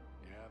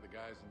 Yeah, the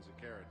guys in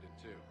Zakara did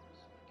too.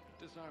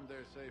 Disarmed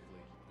there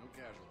safely. No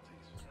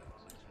casualties.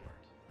 Nice work.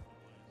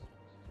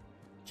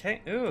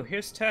 Okay, ooh,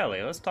 here's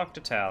Tally. Let's talk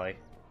to Tally.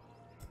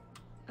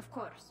 Of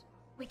course.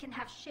 We can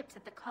have ships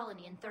at the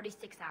colony in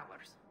 36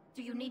 hours.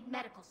 Do you need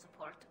medical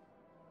support?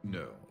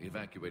 No,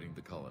 evacuating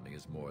the colony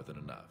is more than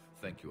enough.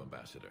 Thank you,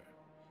 Ambassador.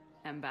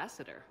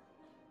 Ambassador?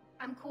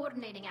 I'm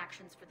coordinating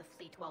actions for the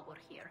fleet while we're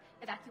here.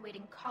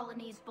 Evacuating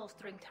colonies,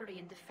 bolstering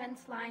Turian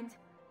defense lines.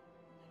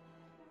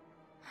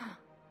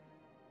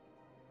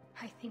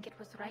 I think it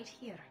was right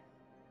here.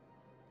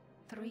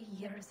 3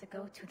 years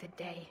ago to the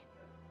day.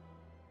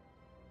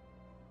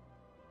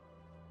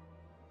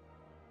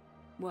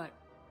 What?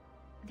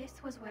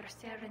 This was where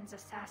Saren's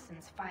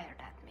assassins fired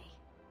at me.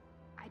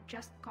 I'd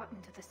just gotten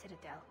to the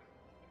Citadel.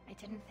 I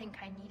didn't think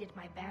I needed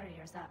my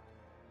barriers up.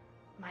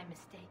 My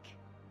mistake.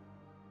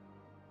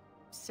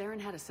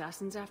 Saren had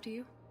assassins after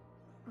you?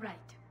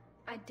 Right.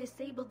 I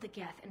disabled the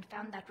Geth and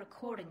found that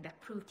recording that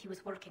proved he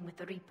was working with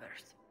the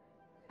Reapers.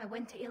 I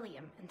went to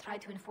Ilium and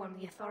tried to inform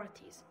the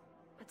authorities,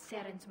 but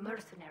Saren's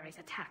mercenaries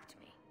attacked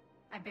me.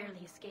 I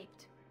barely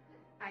escaped.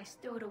 I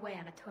stowed away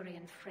on a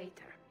Turian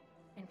freighter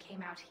and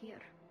came out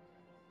here.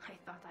 I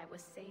thought I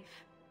was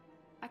safe.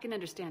 I can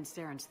understand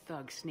Saren's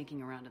thugs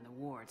sneaking around in the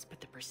wards, but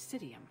the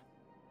Presidium...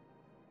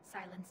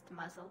 Silenced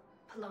muzzle,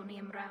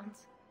 polonium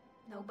rounds.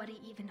 Nobody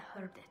even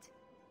heard it.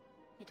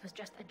 It was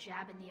just a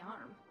jab in the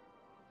arm.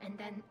 And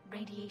then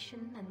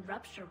radiation and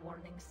rupture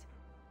warnings.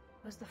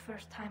 It was the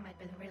first time I'd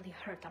been really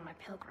hurt on my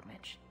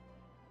pilgrimage.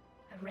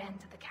 I ran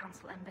to the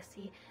Council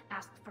Embassy,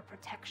 asked for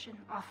protection,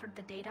 offered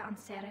the data on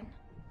Saren.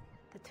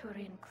 The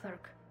Turian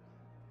clerk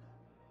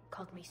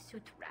called me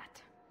Soot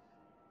Rat.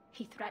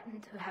 He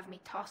threatened to have me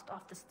tossed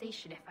off the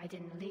station if I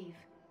didn't leave.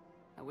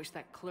 I wish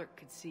that clerk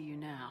could see you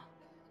now.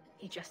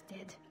 He just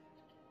did.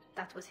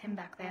 That was him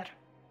back there.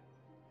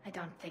 I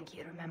don't think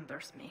he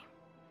remembers me.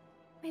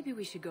 Maybe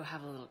we should go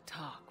have a little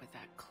talk with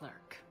that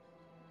clerk.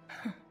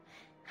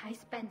 I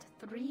spent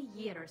 3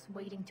 years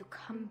waiting to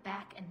come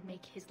back and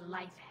make his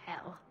life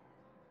hell.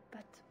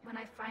 But when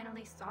I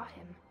finally saw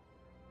him,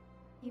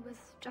 he was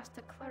just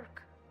a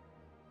clerk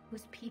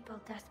whose people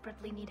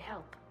desperately need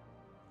help.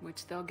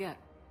 Which they'll get,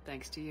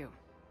 thanks to you.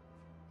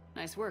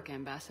 Nice work,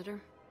 Ambassador.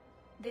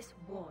 This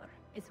war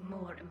is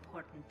more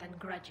important than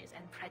grudges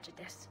and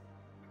prejudice.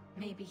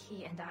 Maybe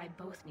he and I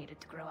both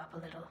needed to grow up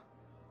a little.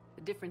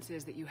 The difference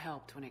is that you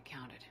helped when it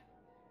counted.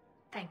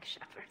 Thanks,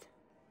 Shepard.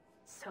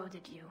 So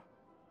did you.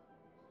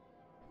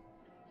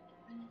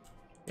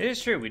 It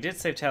is true, we did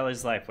save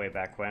Tally's life way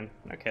back when.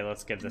 Okay,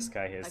 let's give this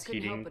guy his I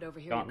couldn't help heating but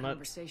overhear your gauntlet.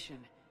 conversation.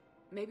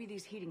 Maybe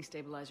these heating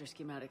stabilizer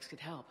schematics could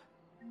help.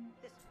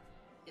 This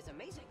is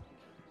amazing.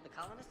 The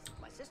colonists,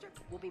 my sister,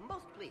 will be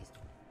most pleased.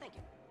 Thank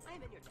you. I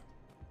am in your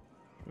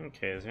debt.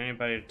 Okay, is there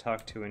anybody to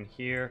talk to in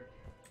here?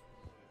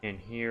 In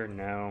here,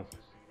 no.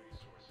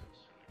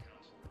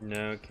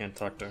 No, can't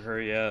talk to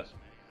her yet.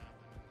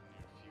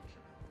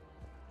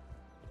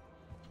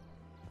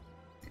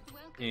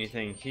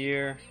 Anything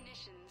here?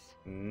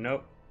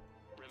 Nope.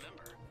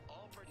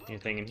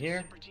 Anything in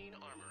here?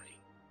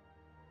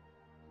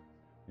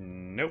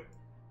 Nope.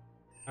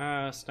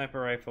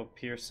 Sniper rifle,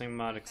 piercing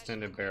mod,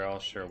 extended barrel.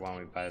 Sure, why don't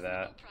we buy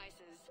that?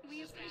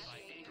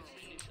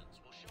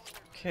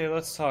 Okay,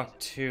 let's talk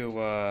to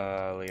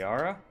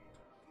Liara.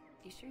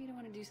 You sure you don't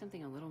want to do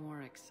something a little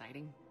more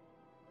exciting?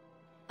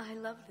 I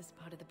love this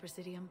part of the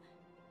Presidium.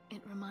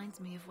 It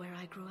reminds me of where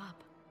I grew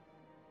up.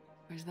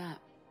 Where's that?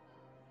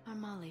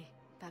 Armali,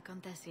 back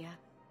on Thessia.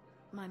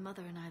 My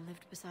mother and I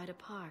lived beside a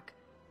park.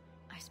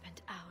 I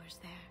spent hours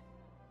there.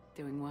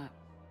 Doing what?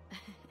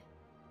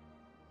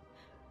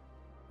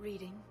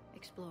 Reading,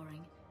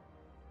 exploring,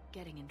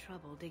 getting in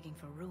trouble digging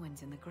for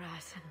ruins in the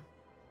grass.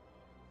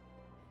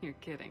 You're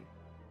kidding.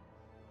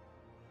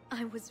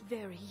 I was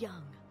very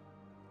young.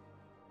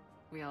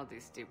 We all do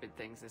stupid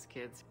things as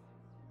kids.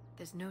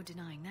 There's no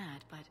denying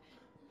that, but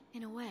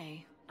in a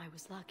way, I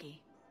was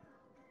lucky.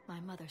 My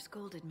mother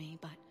scolded me,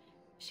 but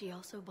she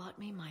also bought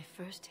me my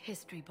first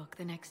history book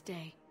the next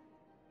day.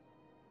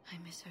 I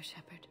miss her,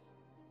 Shepard.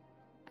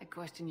 I'd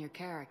question your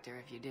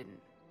character if you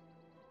didn't.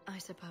 I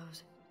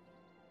suppose.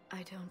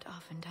 I don't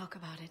often talk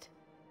about it.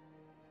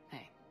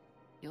 Hey,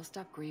 you'll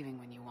stop grieving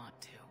when you want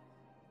to.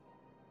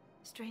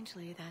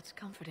 Strangely, that's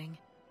comforting.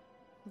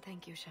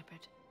 Thank you,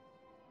 Shepard.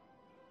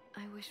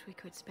 I wish we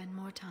could spend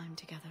more time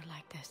together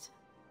like this.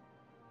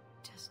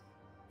 Just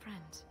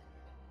friends.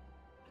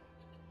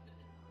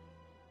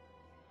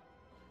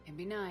 It'd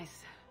be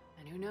nice.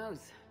 And who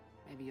knows?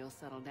 Maybe you'll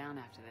settle down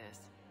after this.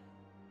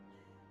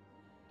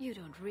 You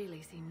don't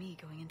really see me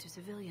going into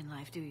civilian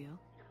life, do you?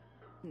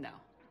 No.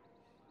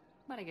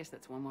 But I guess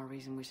that's one more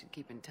reason we should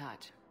keep in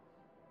touch.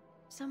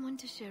 Someone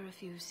to share a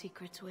few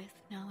secrets with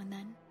now and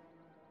then?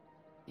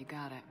 You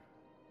got it.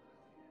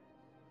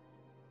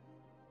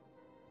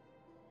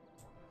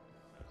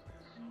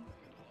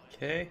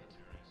 Okay.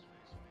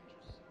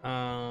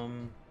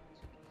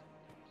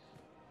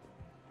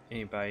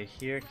 Anybody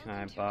here? Can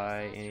I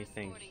buy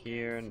anything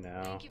here?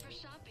 No. Can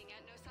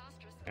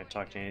I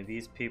talk to any of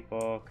these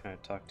people? Can I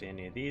talk to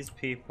any of these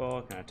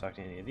people? Can I talk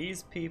to any of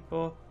these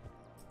people?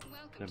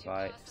 To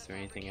buy. Is there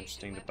anything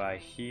interesting to buy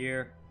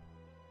here?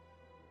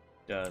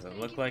 Doesn't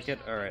look like it.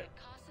 Alright.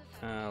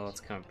 Let's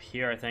come up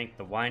here, I think.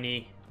 The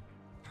whiny.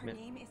 Her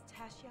name is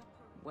Tasha.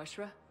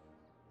 Weshra,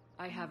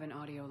 I have an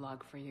audio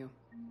log for you.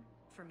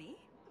 For me?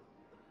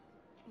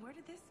 Where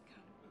did this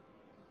come?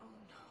 Oh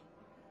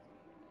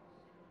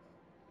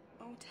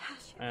no. Oh,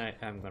 Tasha.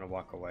 I'm gonna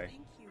walk away.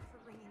 Thank you for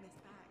bringing this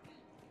back.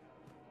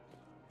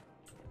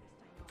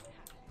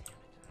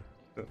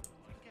 If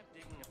we kept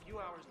digging a few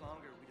hours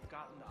longer, we'd have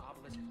gotten the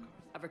obelisk of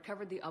Karza. I've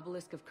recovered the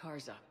obelisk of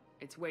Karza.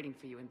 It's waiting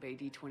for you in Bay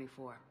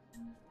D24.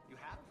 You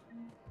have?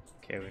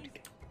 Okay, we've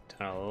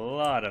done a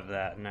lot of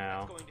that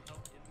now. That's going to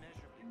help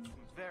immeasurably with some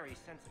very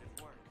sensitive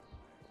work.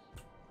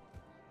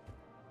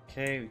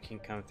 Okay, we can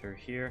come through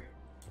here.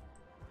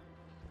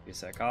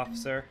 USEC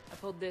officer. I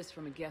pulled this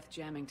from a Geth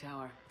jamming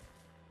tower.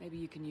 Maybe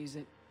you can use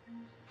it.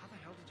 How the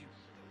hell did you...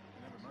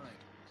 Never mind.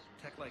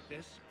 Tech like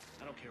this,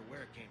 I don't care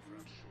where it came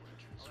from.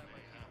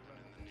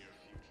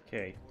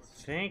 Okay,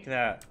 think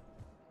that...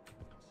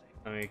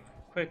 Let me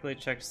quickly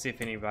check to see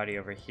if anybody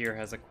over here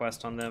has a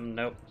quest on them.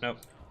 Nope, nope.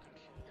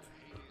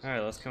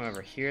 Alright, let's come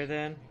over here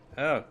then.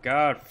 Oh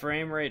god,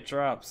 frame rate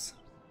drops.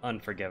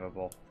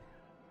 Unforgivable.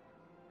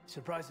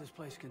 Surprised this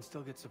place can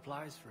still get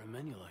supplies for a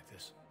menu like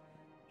this.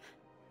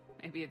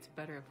 Maybe it's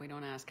better if we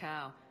don't ask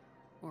how.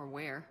 Or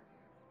where.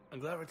 I'm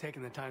glad we're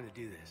taking the time to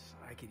do this.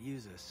 I could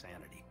use a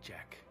sanity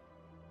check.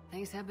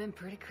 Things have been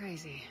pretty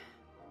crazy.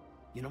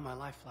 You know, my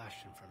life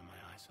flashed in front of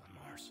my eyes on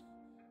Mars.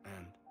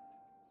 And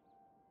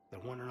there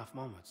weren't enough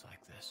moments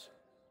like this.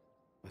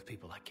 With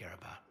people I care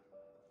about.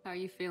 How are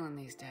you feeling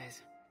these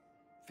days?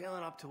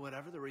 Feeling up to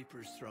whatever the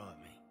Reapers throw at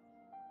me.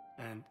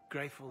 And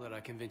grateful that I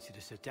convinced you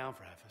to sit down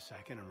for half a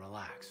second and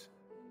relax.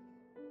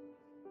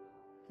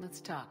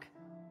 Let's talk.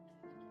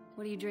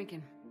 What are you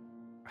drinking?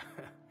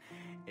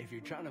 If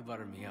you're trying to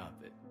butter me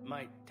up, it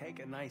might take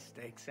a nice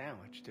steak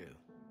sandwich, too.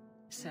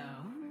 So?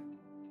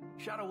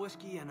 Shot of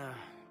whiskey and a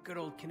good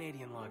old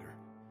Canadian lager.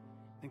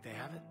 Think they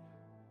have it?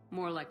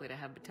 More likely to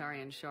have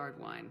Batarian shard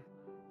wine.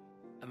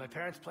 At my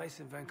parents' place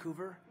in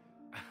Vancouver,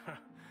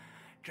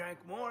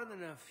 drank more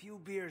than a few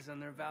beers on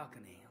their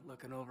balcony,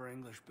 looking over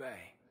English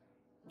Bay.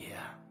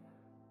 Yeah.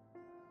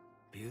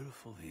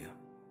 Beautiful view.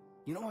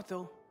 You know what,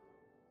 though?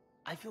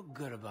 I feel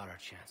good about our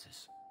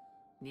chances.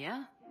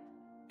 Yeah?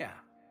 Yeah.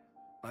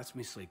 Lets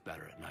me sleep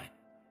better at night.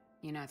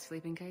 You not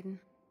sleeping, Caden?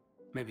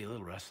 Maybe a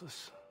little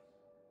restless.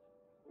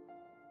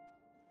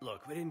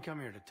 Look, we didn't come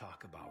here to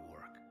talk about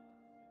work.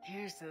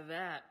 Here's to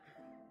that.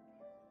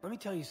 Let me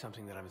tell you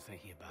something that I've been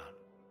thinking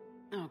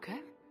about. Okay.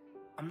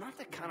 I'm not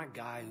the kind of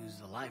guy who's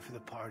the life of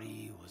the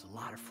party, who has a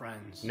lot of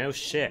friends. No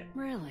shit.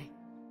 Really?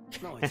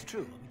 No, it's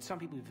true. I mean, some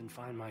people even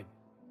find my,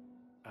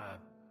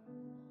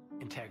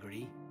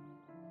 integrity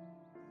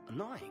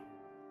annoying.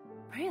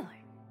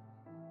 Really?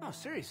 No,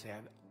 seriously,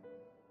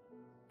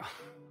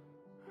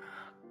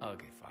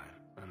 Okay, fine.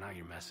 Well, now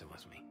you're messing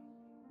with me.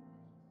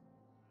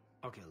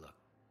 Okay, look.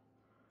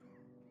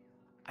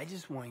 I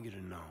just want you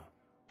to know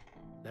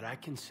that I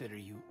consider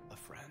you a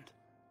friend.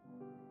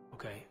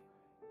 Okay?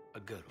 A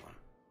good one.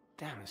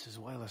 Damn, this is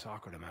way less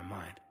awkward in my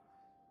mind.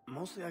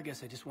 Mostly, I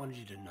guess I just wanted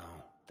you to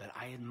know that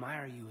I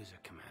admire you as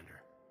a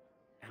commander,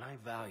 and I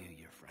value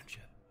your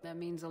friendship. That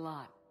means a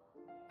lot.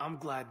 I'm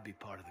glad to be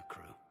part of the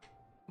crew.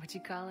 What'd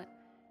you call it?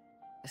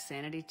 A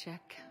sanity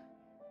check?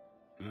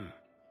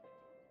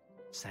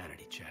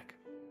 Sanity check.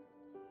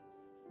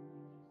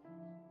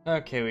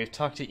 Okay, we've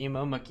talked to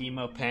Emo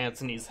McEmo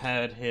Pants, and he's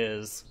had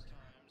his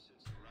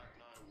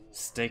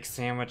steak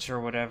sandwich or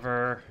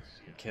whatever.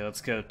 Okay,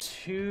 let's go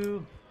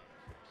to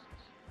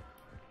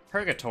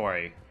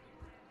Purgatory.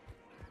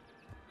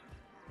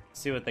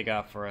 See what they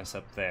got for us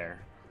up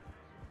there.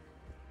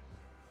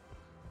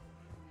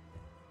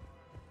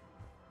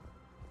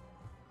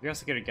 We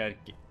also gotta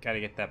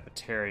get that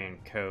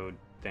Batarian code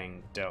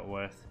thing dealt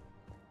with.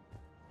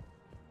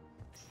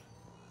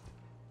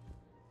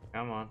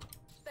 Come on.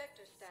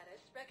 Spectre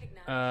status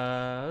recognized.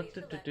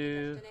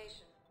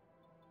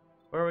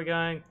 Where are we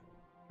going?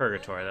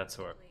 Purgatory, that's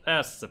where.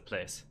 That's the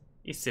place.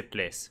 It's the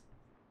place.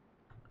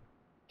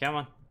 Come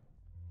on.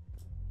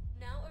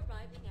 Now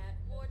arriving at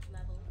ward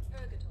level,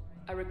 Purgatory.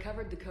 I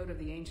recovered the Code of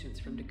the Ancients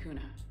from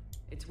Dakuna.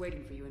 It's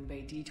waiting for you in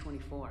Bay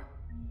D24.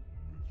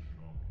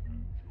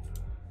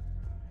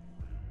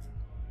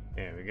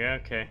 There we go,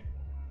 okay.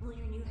 Will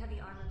your new heavy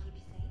armor keep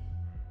you safe?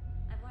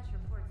 I've watched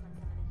reports on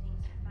some of the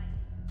things you're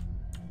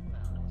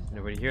fighting.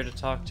 Nobody here to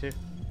talk to?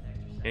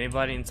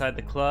 Anybody inside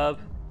the club?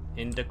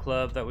 In the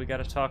club that we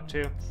gotta talk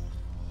to?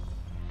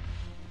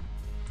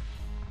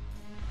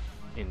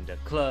 In the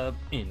club,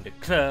 in the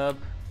club.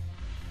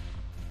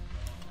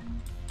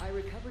 I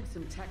recovered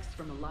some texts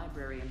from the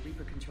library in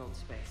Reaper-controlled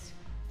space.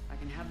 I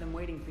can have them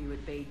waiting for you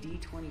at Bay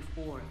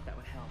D24 if that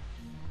would help.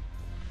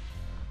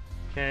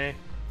 Okay.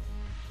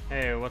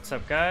 Hey, what's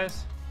up,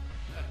 guys?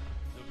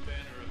 The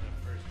banner of the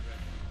first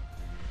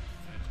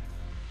regiment.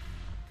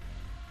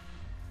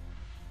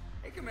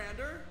 Hey,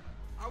 Commander.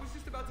 I was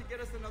just about to get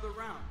us another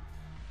round.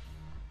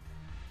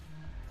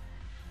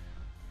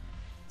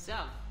 So,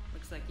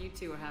 looks like you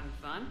two are having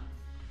fun.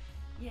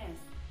 Yes.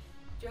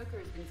 Joker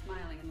has been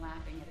smiling and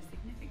laughing at a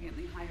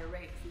significantly higher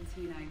rate since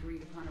he and I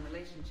agreed upon a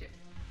relationship.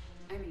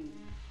 I mean,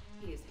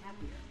 he is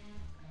happier.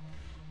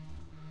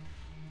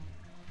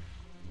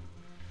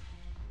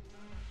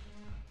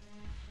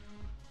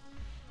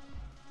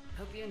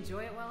 Hope you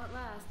enjoy it while it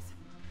lasts.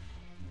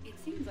 It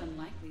seems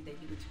unlikely that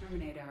you would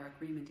terminate our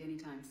agreement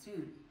anytime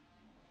soon.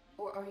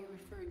 Or are you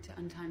referring to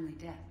untimely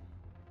death?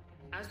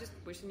 I was just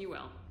wishing you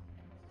well.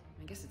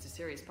 I guess it's a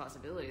serious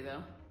possibility,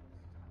 though.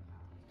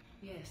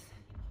 Yes.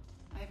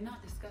 I have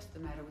not discussed the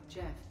matter with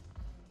Jeff,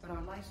 but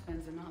our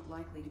lifespans are not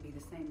likely to be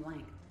the same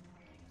length.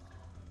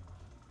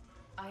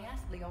 I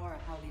asked Liara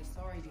how the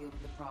Asari deal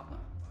with the problem.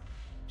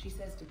 She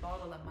says to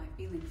bottle up my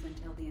feelings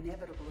until the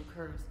inevitable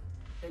occurs,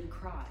 then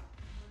cry.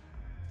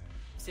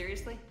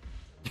 Seriously?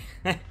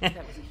 That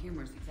was a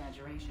humorous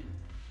exaggeration.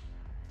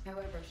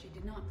 However, she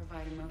did not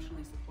provide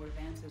emotionally supportive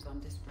answers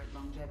on disparate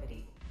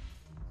longevity.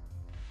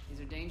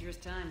 These are dangerous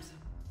times.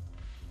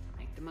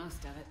 Make the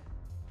most of it.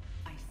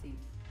 I see.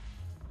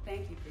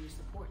 Thank you for your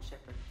support,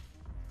 Shepard.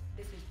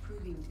 This is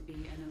proving to be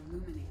an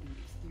illuminating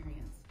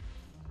experience.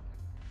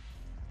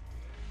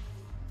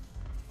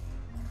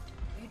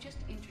 You just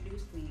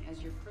introduced me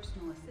as your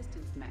personal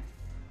assistance mech.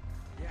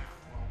 Yeah,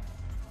 well,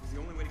 it's the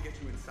only way to get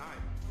you inside.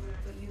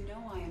 But you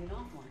know I am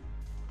not one.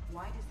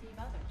 Why deceive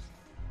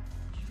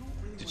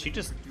others? Did she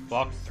just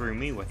walk through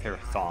me with her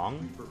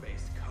thong?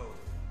 Reaper-based code.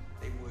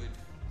 They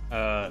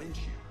would lynch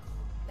you.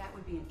 That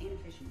would be an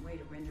inefficient way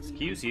to render me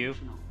Excuse you.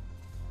 non-functional.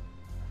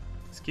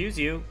 Excuse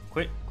you.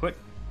 Quit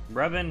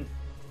rubbing,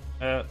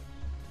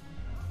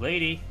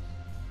 lady.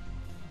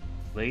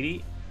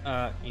 Lady,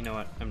 you know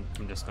what? I'm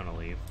just gonna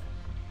leave.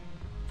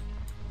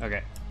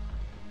 Okay.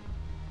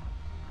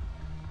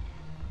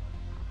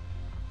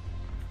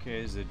 Okay,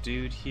 there's a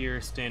dude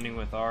here standing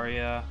with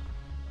Arya.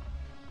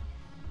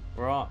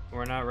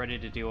 We're not ready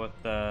to deal with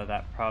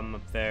that problem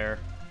up there.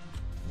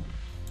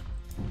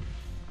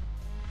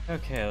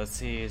 Okay, let's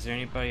see. Is there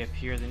anybody up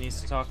here that needs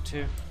to talk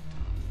to?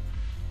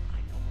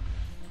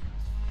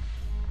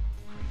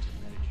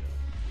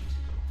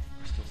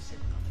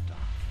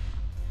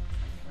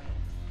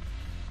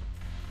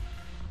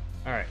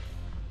 Alright.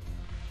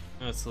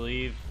 Let's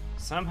leave.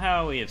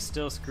 Somehow we have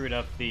still screwed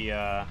up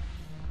the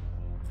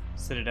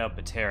Citadel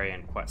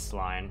Batarian quest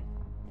line.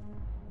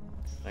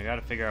 I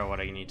gotta figure out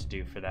what I need to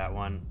do for that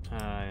one.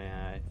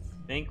 I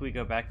think we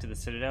go back to the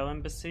Citadel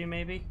Embassy,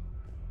 maybe?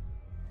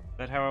 Is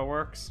that how it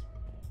works?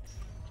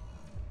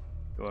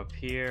 Go up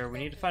here. We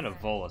need to find a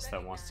Volus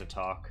that wants to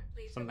talk.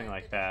 Something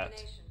like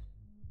that.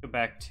 Go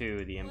back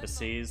to the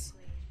embassies.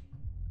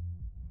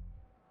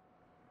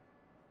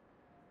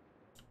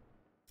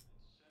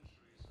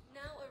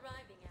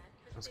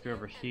 Let's go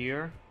over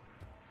here.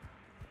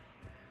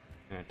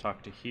 I'm gonna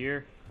talk to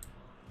here.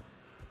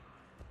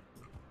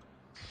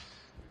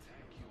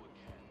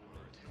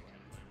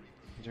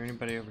 Is there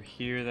anybody over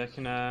here that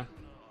can I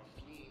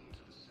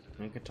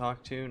can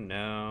talk to?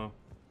 No.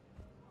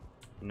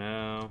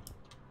 No.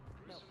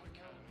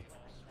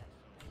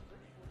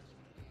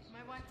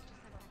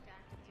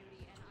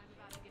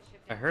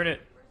 I heard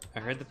it. I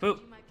heard the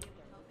poop.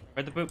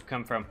 Where'd the poop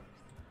come from?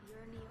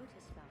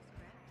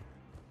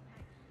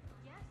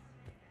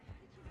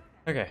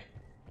 Okay.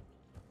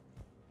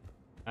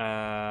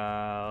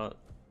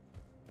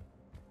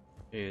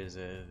 Is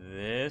it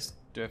this?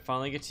 Do I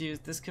finally get to use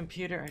this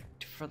computer?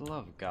 For the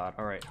love of God.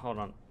 Alright, hold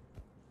on.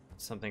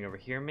 Something over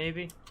here,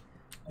 maybe?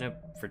 Nope.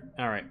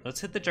 Alright,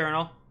 let's hit the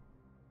journal.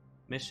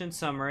 Mission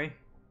summary.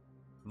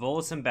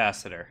 Volus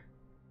Ambassador.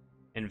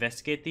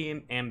 Investigate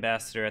the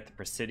ambassador at the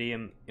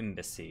Presidium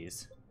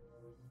Embassies.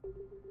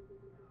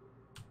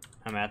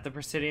 I'm at the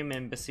Presidium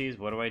Embassies.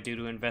 What do I do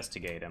to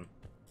investigate him?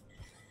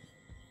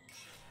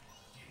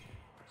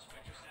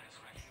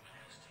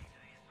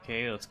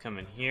 Okay, let's come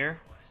in here.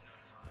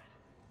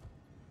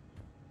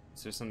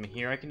 Is there something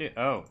here I can do?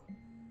 Oh.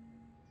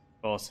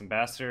 Volus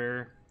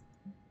Ambassador.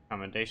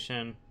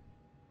 Accommodation.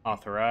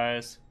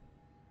 Authorize.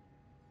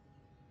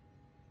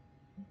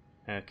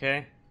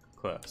 Okay.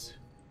 Close.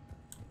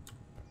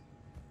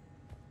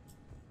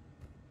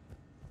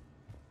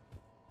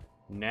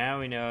 Now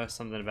we know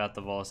something about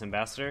the Volus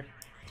Ambassador.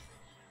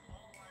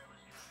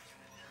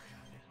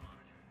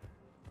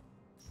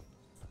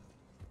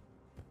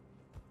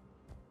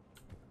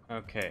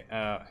 Okay,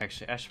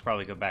 actually, I should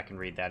probably go back and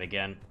read that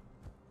again.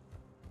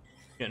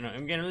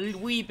 I'm getting a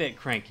wee bit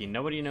cranky.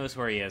 Nobody knows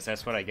where he is.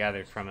 That's what I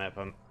gathered from it,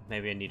 but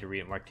maybe I need to read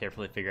it more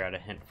carefully, figure out a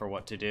hint for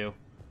what to do.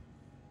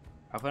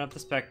 Open up the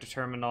Spectre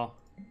terminal.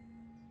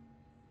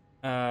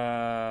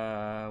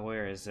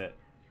 Where is it?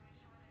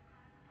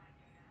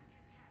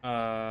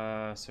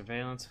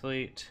 Surveillance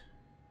fleet.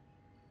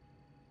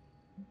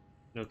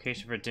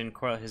 Location for Din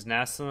Coil. His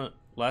last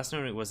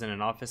known was in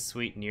an office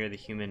suite near the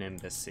human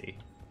embassy.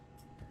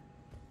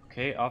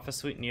 Okay, office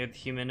suite near the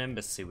human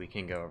embassy. We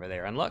can go over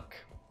there and look.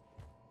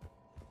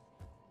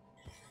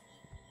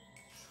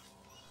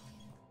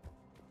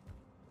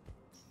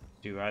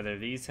 Do either of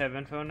these have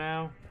info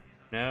now?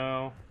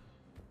 No.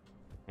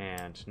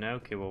 And no.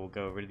 Okay, well, we'll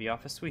go over to the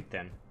office suite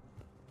then.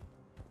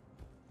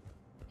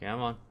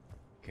 Come on.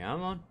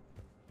 Come on.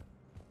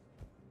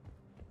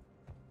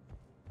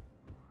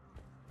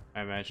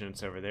 I imagine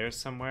it's over there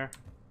somewhere.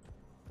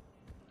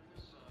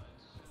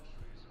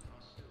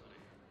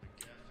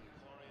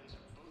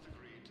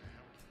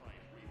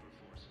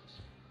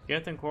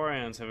 Geth and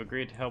Quarians have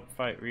agreed to help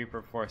fight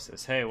Reaper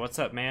forces. Hey, what's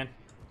up, man?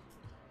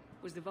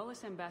 Was the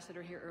Volus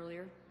ambassador here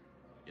earlier?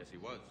 Yes, he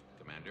was,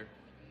 Commander.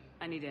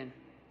 I need in.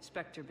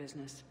 Spectre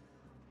business.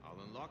 I'll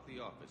unlock the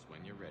office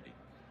when you're ready.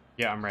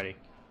 Yeah, I'm ready.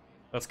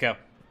 Let's go.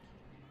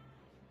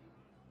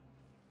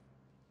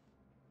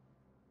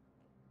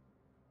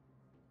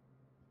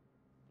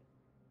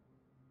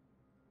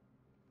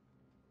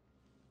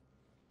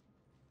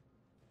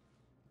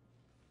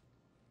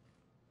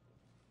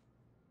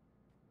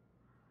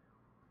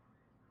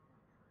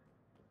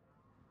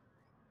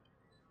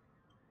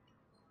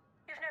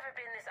 You've never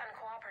been this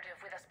uncooperative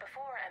with us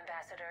before,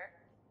 Ambassador.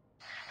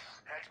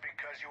 That's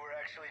because you were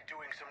actually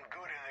doing some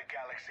good in the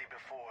galaxy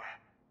before.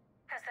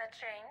 Has that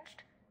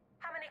changed?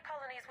 How many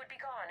colonies would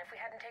be gone if we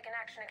hadn't taken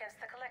action against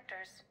the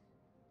Collectors?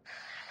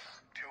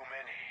 Too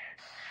many.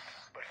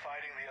 But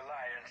fighting the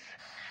Alliance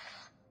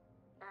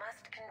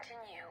must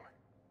continue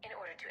in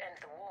order to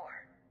end the war.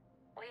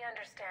 We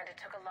understand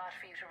it took a lot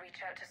for you to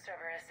reach out to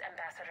Cerberus,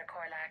 Ambassador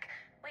Korlak.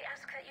 We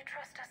ask that you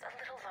trust us a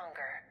little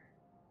longer.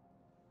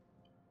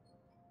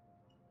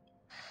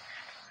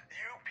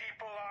 You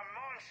people are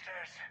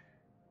monsters!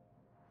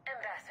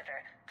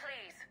 Ambassador,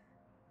 please.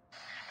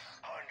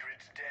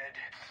 Hundreds dead.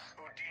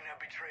 Udina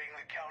betraying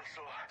the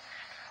Council.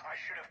 I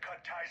should have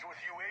cut ties with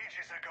you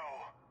ages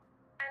ago.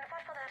 And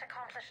what will that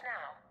accomplish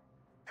now?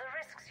 The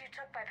risks you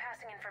took by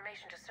passing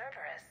information to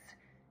Cerberus.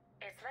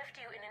 It's left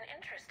you in an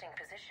interesting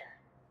position.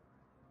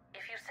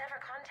 If you sever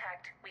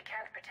contact, we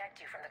can't protect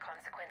you from the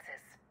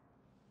consequences.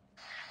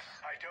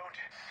 I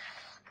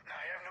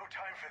have no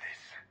time for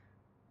this.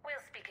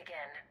 We'll speak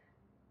again.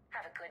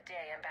 Have a good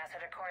day,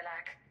 Ambassador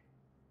Korlak.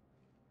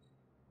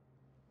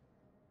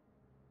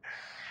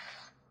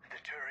 The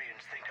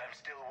Turians think I'm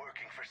still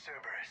working for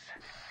Cerberus.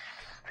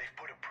 They've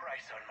put a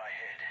price on my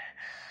head.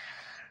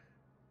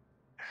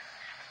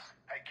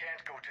 I can't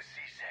go to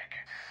CSEC,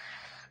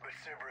 but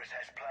Cerberus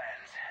has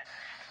plans.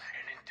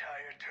 An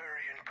entire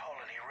Turian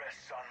colony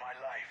rests on my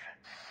life.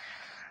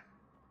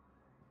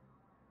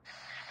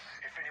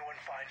 If anyone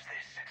finds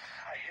this,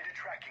 I hid a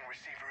tracking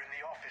receiver in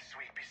the office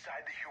suite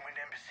beside the human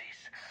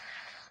embassies.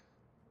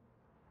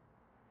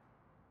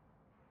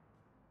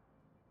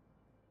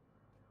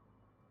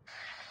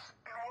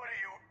 What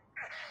are you...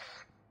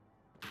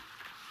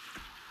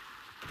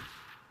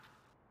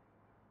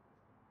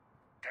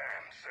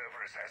 Damn,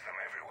 Cerberus has them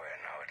everywhere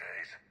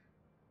nowadays.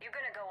 You're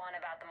gonna go on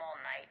about them all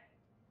night.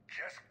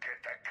 Just get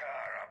the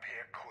car up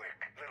here quick.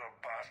 Little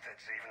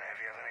bastard's even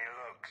heavier than he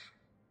looks.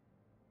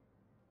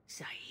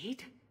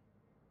 Saeed?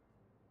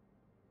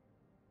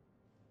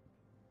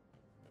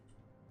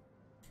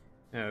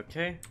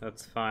 Okay,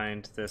 let's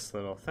find this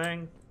little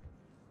thing.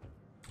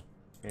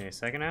 Any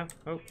second now.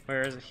 Oh,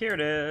 where is it? Here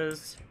it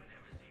is.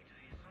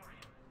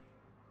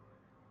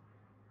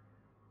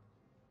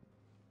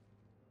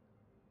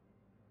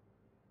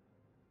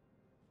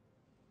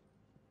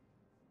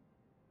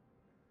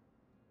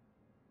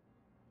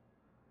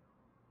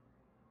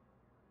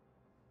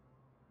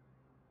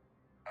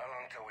 How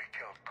long till we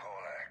killed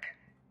Korlak?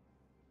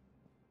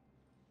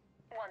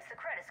 Once the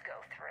credits go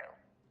through.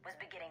 Was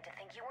beginning to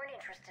think you weren't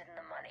interested in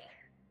the money.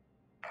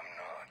 I'm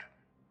not.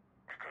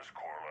 Because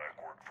Korlak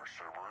worked for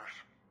Cerberus?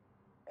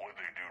 What'd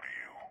they do to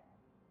you?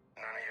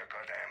 None of your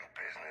goddamn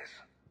business.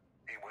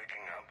 He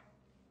waking up?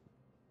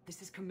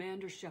 This is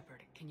Commander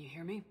Shepard. Can you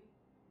hear me?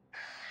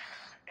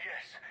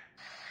 Yes.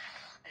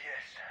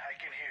 Yes, I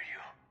can hear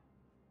you.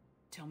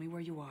 Tell me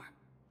where you are.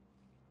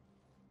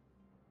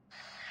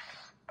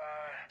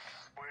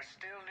 We're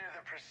still near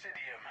the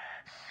Presidium.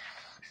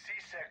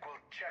 CSEC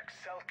will check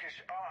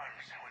Selkish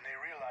arms when they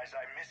realize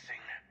I'm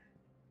missing.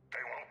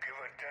 They won't give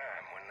a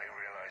damn when they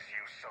realize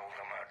you sold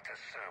them out to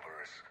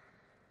Cerberus.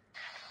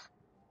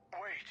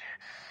 Wait.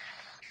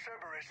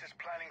 Cerberus is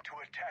planning to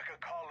attack a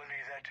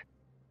colony that...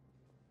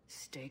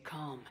 Stay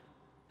calm.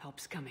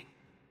 Help's coming.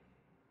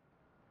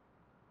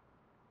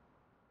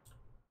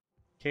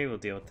 Okay, we'll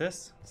deal with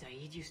this.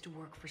 Saeed used to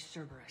work for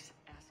Cerberus.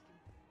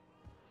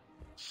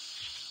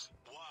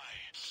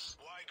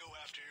 Why go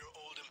after your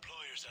old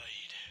employer,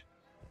 Saeed?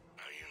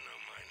 How you know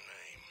my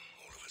name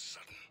all of a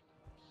sudden?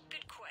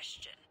 Good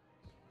question.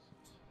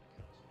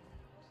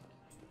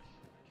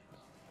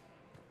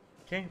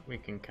 Okay, we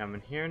can come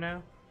in here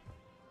now.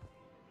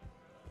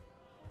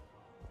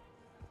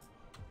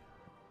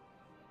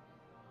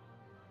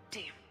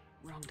 Damn,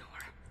 wrong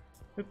door.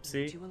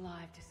 Oopsie. Need you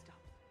alive to stop.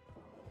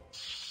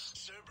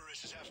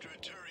 Cerberus is after a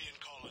Turian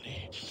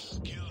colony.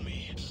 Kill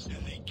me,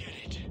 and they get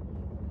it.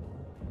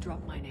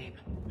 Drop my name.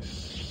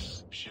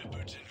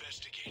 Shepard's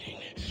investigating.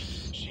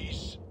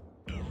 She's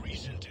a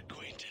recent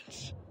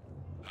acquaintance.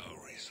 How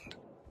recent?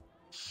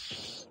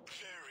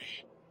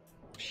 Very.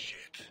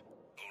 Shit.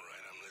 All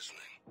right, I'm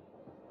listening.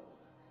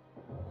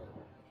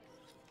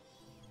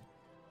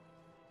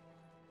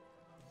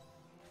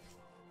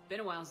 Been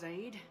a while,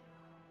 Saeed.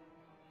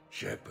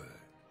 Shepard.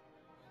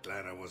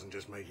 Glad I wasn't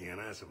just making an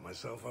ass of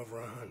myself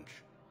over a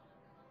hunch.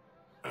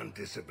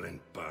 Undisciplined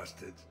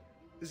bastards.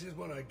 This is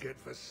what I get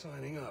for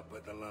signing up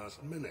at the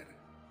last minute.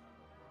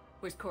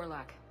 Where's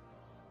Korlak?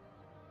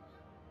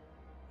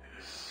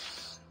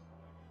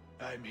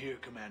 I'm here,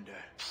 Commander.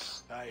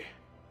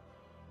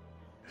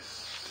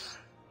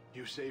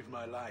 You saved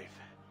my life.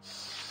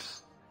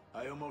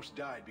 I almost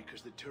died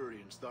because the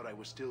Turians thought I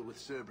was still with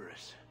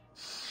Cerberus.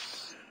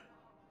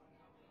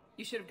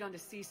 You should have gone to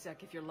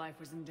CSEC if your life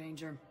was in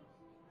danger.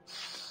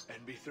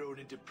 And be thrown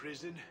into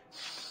prison?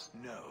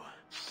 No.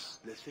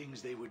 The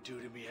things they would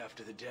do to me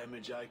after the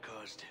damage I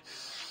caused.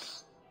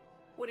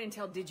 What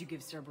intel did you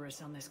give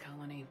Cerberus on this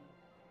colony?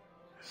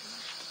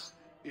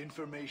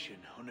 Information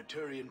on a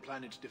Turian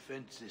planet's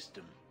defense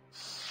system.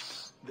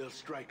 They'll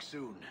strike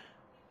soon.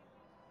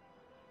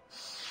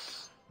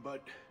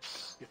 But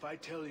if I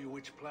tell you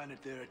which planet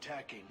they're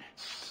attacking,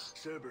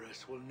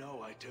 Cerberus will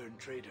know I turned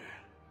traitor.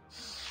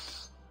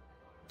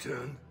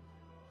 Turn?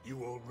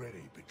 You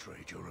already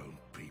betrayed your own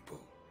people.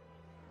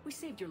 We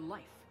saved your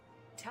life.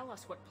 Tell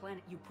us what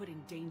planet you put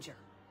in danger.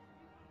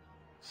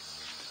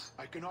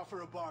 I can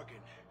offer a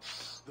bargain.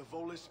 The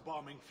Volus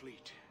bombing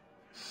fleet.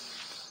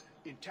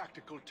 In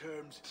tactical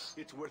terms,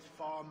 it's worth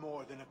far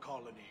more than a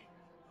colony.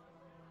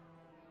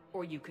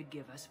 Or you could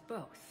give us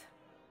both.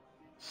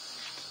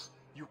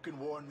 You can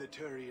warn the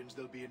Turians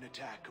there'll be an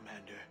attack,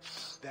 Commander.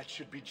 That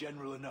should be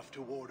general enough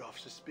to ward off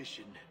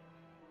suspicion.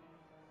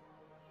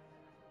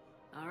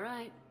 All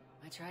right.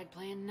 I tried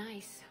playing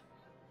nice.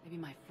 Maybe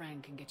my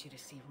friend can get you to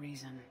see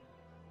reason.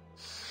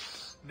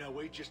 Now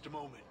wait just a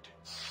moment.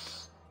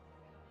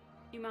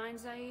 You mind,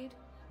 Zaid?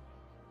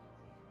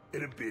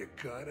 It'd be a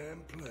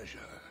goddamn pleasure.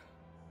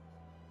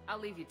 I'll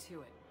leave you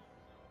to it.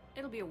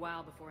 It'll be a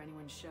while before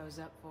anyone shows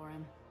up for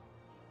him.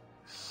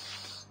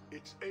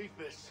 It's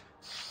Aphis.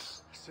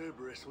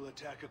 Cerberus will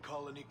attack a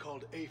colony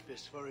called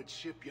Aphis for its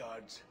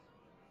shipyards.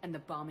 And the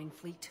bombing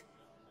fleet?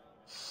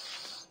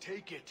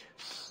 Take it.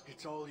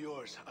 It's all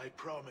yours, I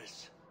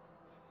promise.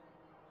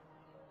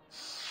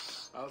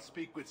 I'll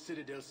speak with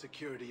Citadel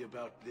security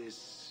about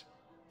this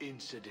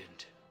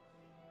incident.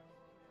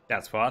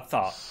 That's what I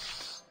thought.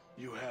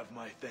 You have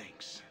my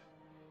thanks.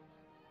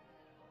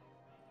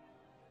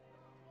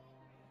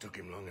 Took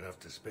him long enough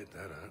to spit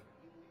that out.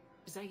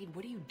 Zaid,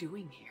 what are you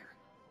doing here?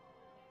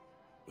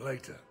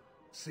 Later.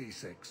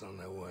 C6 on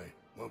their way.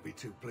 Won't be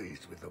too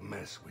pleased with the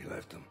mess we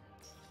left them.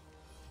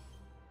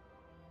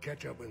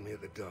 Catch up with me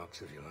at the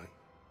docks if you like.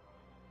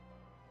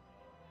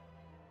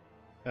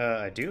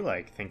 I do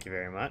like, thank you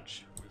very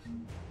much.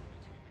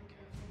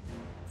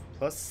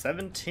 Plus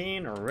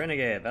 17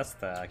 Renegade, that's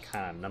the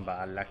kind of number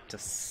I like to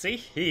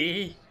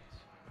see.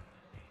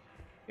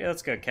 Yeah,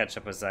 let's go catch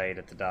up with Zaid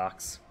at the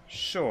docks.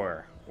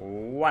 Sure,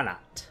 why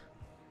not?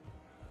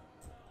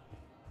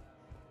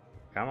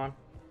 Come on.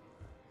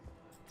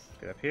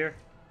 Get up here.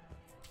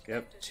 Get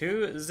up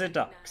to the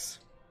docks.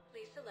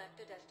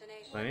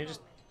 Let me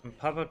just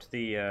pop up to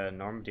the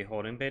Normandy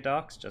Holding Bay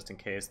docks, just in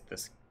case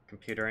this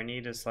computer I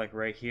need is like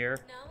right here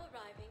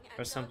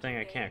or something.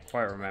 I can't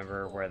quite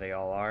remember where they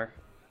all are.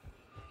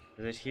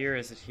 Is it here?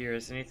 Is it here?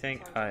 Is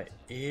anything? It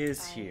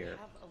is here.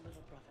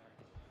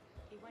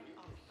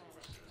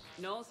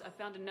 Knowles, I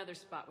found another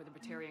spot where the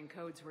Batarian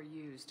codes were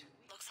used.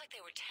 Looks like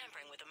they were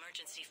tampering with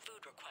emergency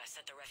food requests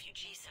at the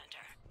refugee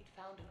center.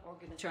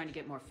 Trying to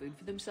get more food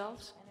for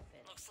themselves?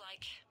 Looks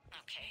like.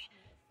 Okay.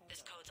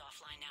 This code's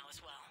offline now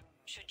as well.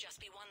 Should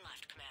just be one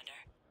left, Commander.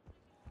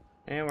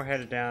 And we're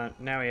headed down.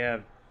 Now we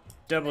have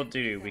double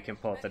duty we can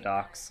pull at the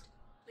docks.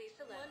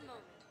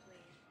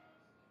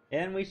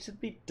 And we should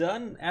be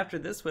done after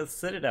this with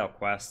Citadel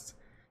quests,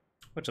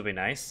 which will be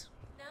nice.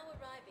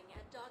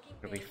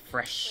 It'll be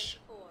fresh.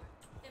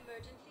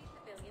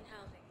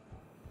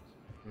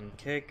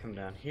 Okay, come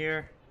down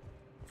here.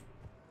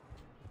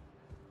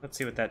 Let's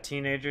see what that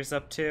teenager's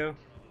up to.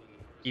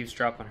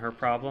 Eavesdrop on her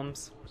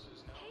problems.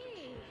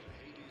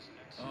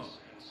 Oh.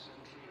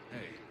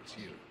 Hey, it's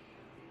you.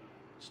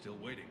 Still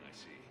waiting, I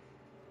see.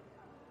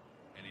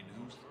 Any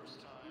news?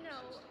 No,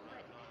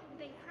 but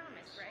they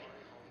promised, right?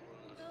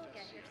 They'll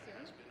get here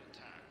soon.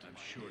 I'm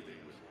sure they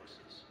will.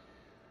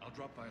 I'll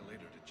drop by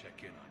later to check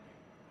in on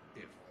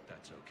you, if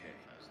that's okay.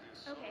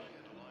 Okay.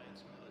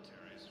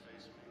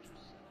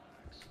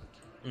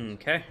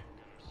 Okay.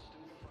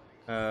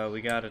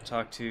 We gotta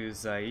talk to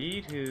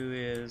Zaid, who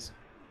is...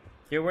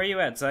 Yeah, where you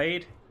at,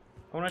 Zaid?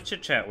 I wanna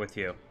chit-chat with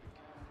you.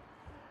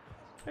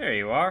 There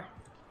you are.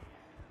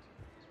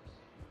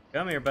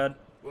 Come here, bud.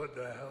 What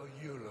the hell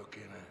you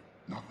looking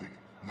at? Nothing.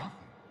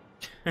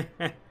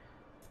 Nothing.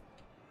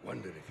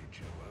 Wondered if you'd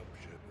show up,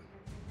 Shepard.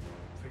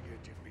 Figured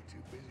you'd be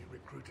too busy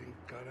recruiting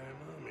goddamn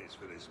armies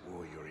for this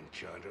war you're in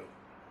charge of.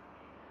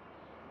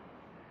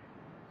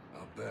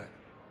 I'll bet.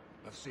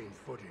 I've seen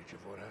footage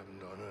of what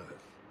happened on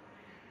Earth.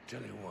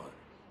 Tell you what,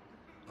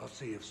 I'll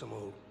see if some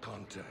old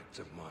contacts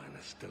of mine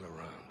are still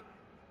around.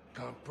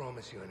 Can't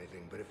promise you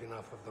anything, but if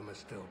enough of them are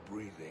still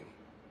breathing,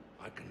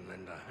 I can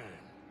lend a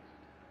hand.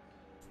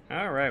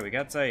 Alright, we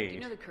got Zaid. Do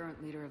you know the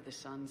current leader of the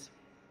Suns?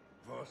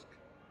 Vosk?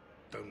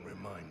 Don't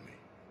remind me.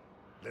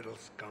 Little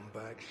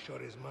scumbag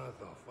shot his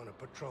mouth off on a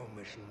patrol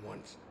mission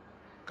once.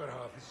 Got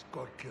half his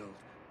squad killed.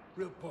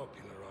 Real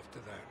popular after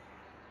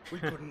that. We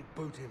couldn't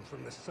boot him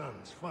from the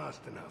Suns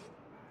fast enough.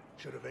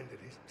 Should have ended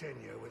his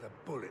tenure with a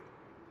bullet.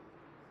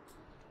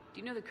 Do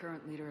you know the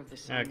current leader of the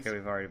Suns? Okay,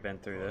 we've already been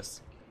through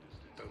this.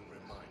 Don't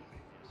remind me.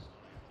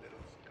 Little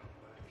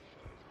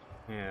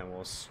scumbag. And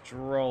we'll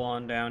stroll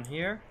on down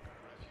here.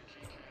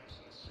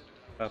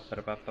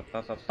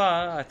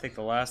 I think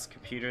the last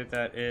computer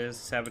that is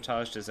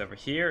sabotaged is over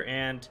here,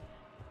 and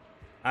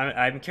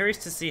I'm curious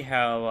to see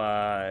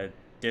how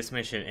this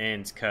mission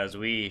ends, because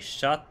we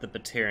shot the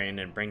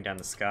Batarian and bring down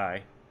the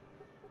sky.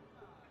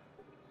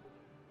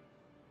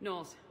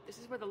 Knowles, this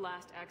is where the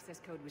last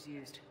access code was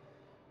used.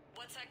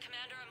 What's that,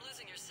 Commander? I'm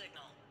losing your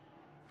signal.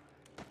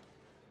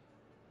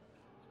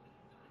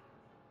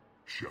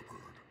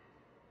 Shepard.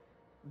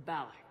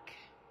 Balak.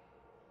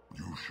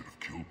 You should have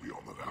killed me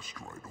on that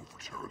asteroid over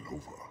Terra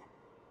Nova.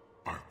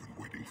 I've been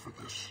waiting for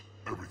this.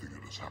 Everything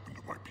that has happened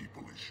to my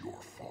people is your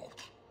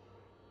fault.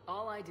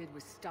 All I did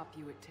was stop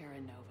you at Terra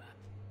Nova.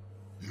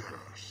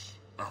 Yes.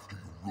 After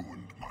you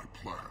ruined my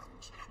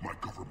plans, my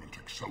government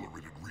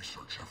accelerated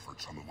research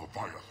efforts on the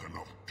Leviathan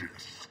of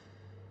Dis.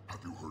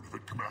 Have you heard of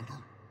it, Commander?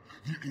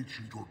 The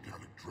ancient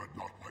organic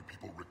dreadnought my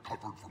people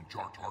recovered from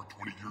Jartar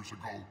 20 years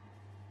ago?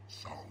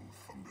 Sound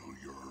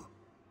familiar?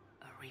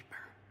 A Reaper.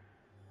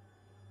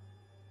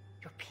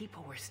 Your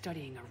people were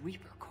studying a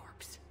Reaper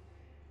corpse.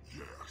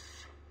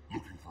 Yes.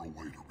 Looking for a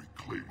way to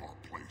reclaim our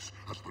place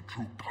as the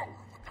true power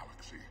of the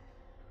galaxy.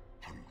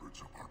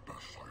 Hundreds of our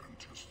best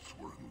scientists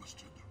were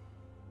enlisted.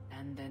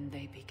 And then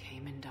they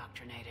became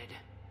indoctrinated.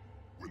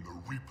 When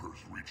the Reapers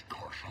reached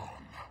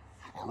Karshan,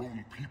 our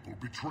own people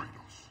betrayed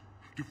us.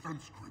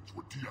 Defense grids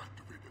were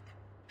deactivated.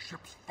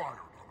 Ships fired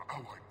on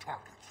Allied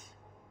targets.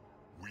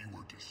 We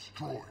were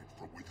destroyed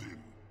from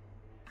within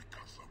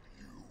because of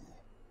you.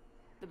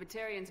 The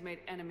Batarians made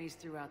enemies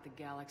throughout the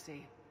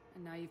galaxy,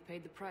 and now you've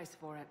paid the price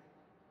for it.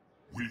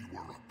 We were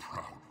a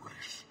proud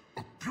race.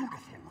 A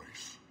beautiful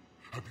race.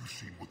 Have you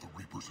seen what the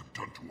Reapers have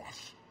done to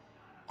us?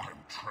 I'm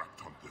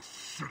trapped on this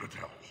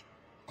Citadel.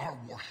 Our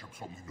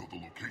warships only know the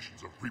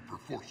locations of Reaper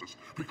forces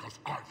because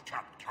I've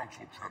tapped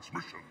Council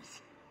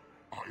transmissions.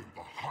 I am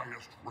the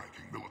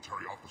highest-ranking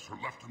military officer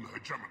left in the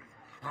hegemony,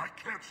 and I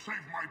can't save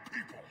my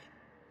people.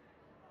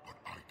 But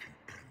I can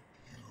end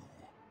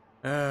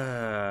you.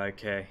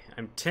 Okay.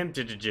 I'm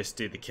tempted to just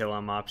do the kill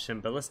 'em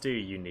option, but let's do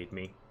You Need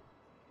Me.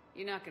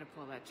 You're not gonna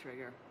pull that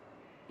trigger.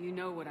 You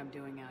know what I'm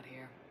doing out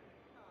here.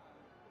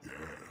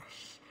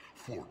 Yes,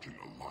 forging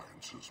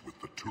alliances with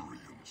the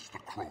Turians, the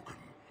Krogan.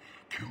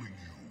 Killing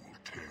you will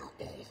tear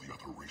all the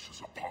other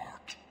races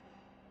apart.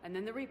 And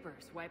then the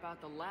Reapers wipe out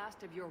the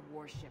last of your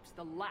warships,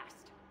 the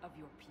last of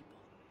your people.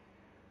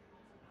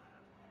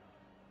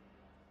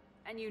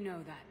 And you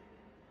know that.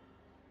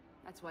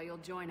 That's why you'll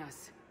join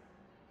us.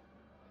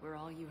 We're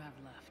all you have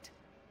left.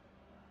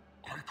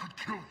 I could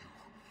kill you.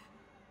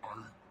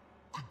 I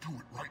could do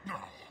it right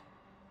now.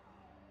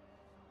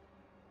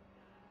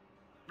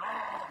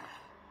 Ah!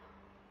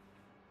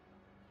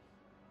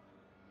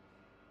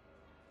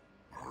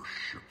 Our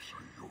ships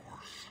are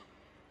yours.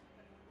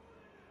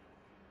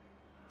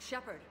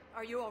 Shepard,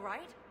 are you all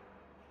right?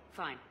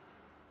 Fine.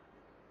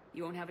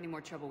 You won't have any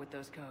more trouble with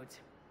those codes.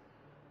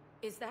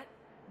 Is that...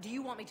 Do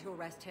you want me to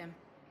arrest him?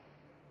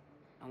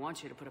 I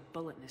want you to put a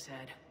bullet in his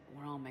head.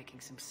 We're all making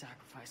some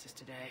sacrifices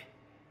today.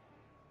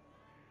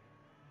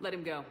 Let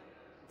him go.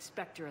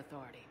 Respect your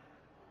authority.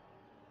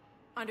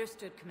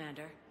 Understood,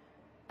 Commander.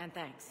 And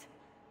thanks.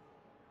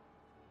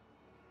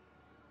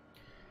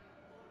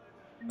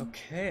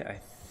 Okay, I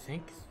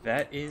think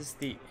that is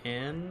the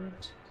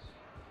end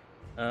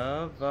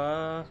of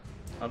the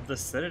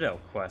Citadel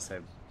quest.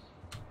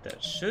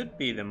 That should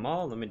be them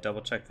all. Let me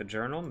double check the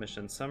journal.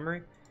 Mission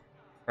summary.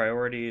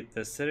 Priority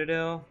the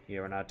Citadel.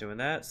 Yeah, we're not doing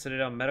that.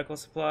 Citadel medical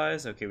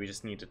supplies. Okay, we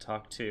just need to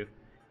talk to.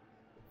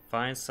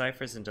 Find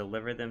ciphers and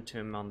deliver them to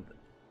him on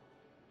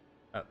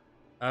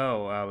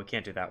the... we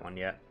can't do that one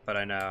yet. But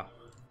I know.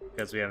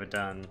 Because we haven't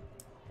done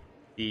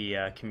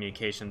the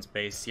communications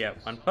base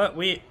yet one. But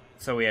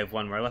so we have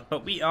one more left.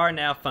 But we are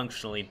now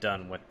functionally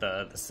done with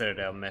the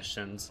Citadel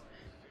missions.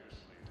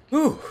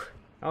 Whew!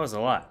 That was a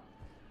lot.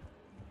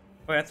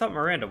 Wait, I thought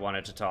Miranda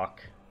wanted to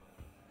talk.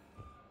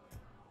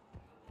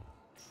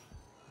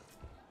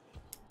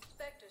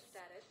 Spectre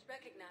status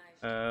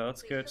recognized.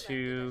 Let's go Please select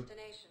to a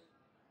destination.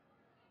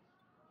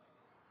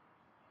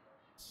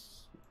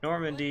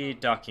 Normandy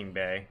Docking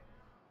Bay.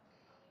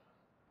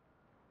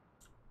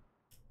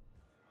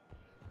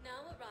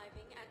 Now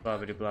arriving at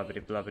Blabbity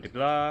blabbity blabbity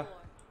blah.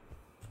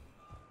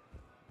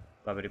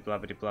 Blabbity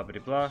blabbity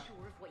blabbity blah.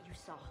 Sure of what you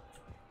saw.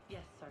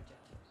 Yes, Sergeant.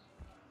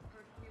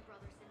 Heard from your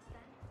brother since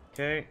then?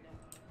 Okay.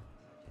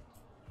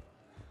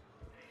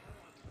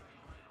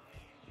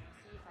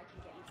 See if I can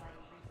get you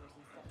fighting Reapers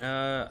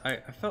instead.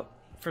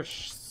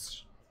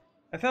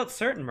 I felt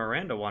certain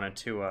Miranda wanted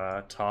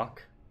to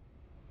talk.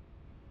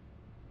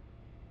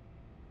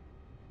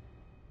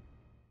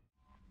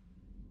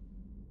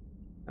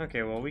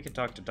 Okay, well we can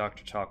talk to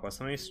Dr. Talkwest.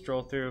 Let me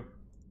stroll through.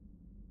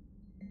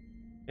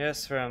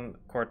 Yes, from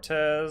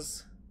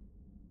Cortez.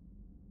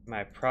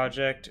 My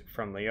project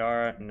from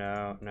Liara.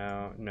 No,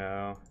 no,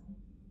 no.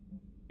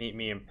 Meet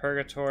me in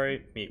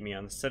Purgatory. Meet me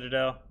on the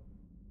Citadel.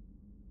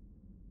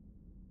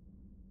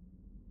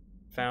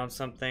 Found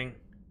something.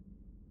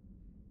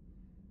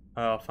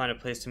 I'll find a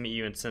place to meet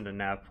you and send a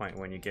nav point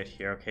when you get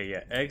here. Okay,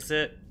 yeah,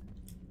 exit.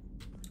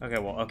 Okay,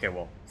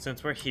 well,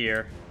 since we're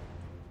here,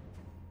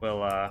 we'll,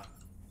 let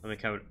me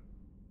go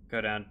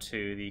down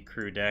to the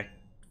crew deck,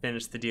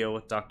 finish the deal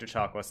with Dr.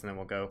 Chakwas, and then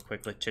we'll go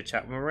quickly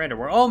chit-chat with Miranda.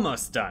 We're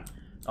almost done.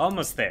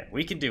 Almost there.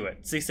 We can do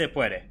it. Si se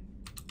puede.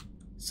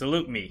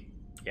 Salute me.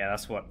 Yeah,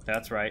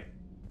 that's right.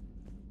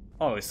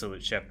 Always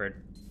salute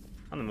Shepard.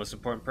 I'm the most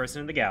important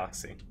person in the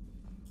galaxy.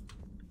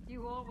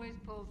 You always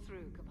pull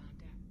through,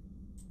 Commander.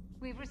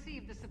 We've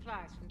received the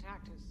supplies from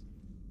Tactus.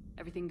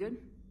 Everything good?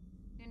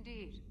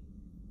 Indeed.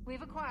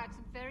 We've acquired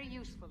some very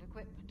useful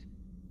equipment.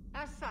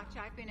 As such,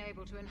 I've been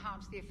able to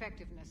enhance the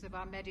effectiveness of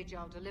our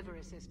Medigel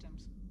delivery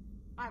systems.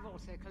 I've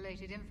also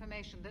collated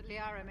information that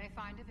Liara may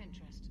find of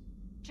interest.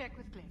 Check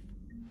with Cliff.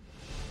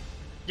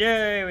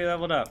 Yay, we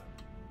leveled up.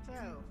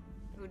 So,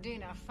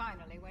 Udina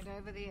finally went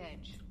over the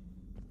edge.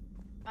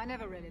 I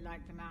never really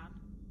liked the man.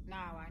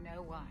 Now I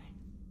know why.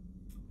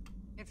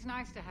 It's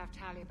nice to have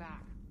Tali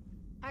back.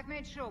 I've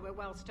made sure we're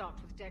well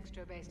stocked with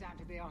dextro-based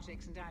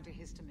antibiotics and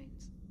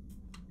antihistamines.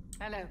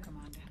 Hello,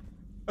 Commander.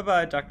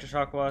 Bye-bye, Dr.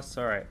 Chakwas.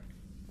 Alright.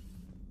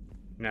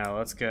 Now,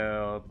 let's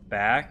go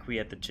back. We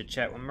had to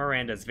chit-chat with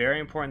Miranda. It's very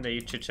important that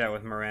you chit-chat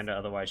with Miranda,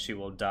 otherwise she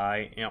will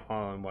die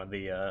on one of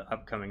the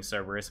upcoming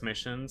Cerberus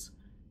missions.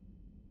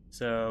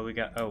 So, we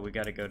got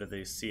to go to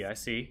the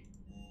CIC.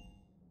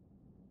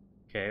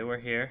 Okay, we're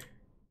here.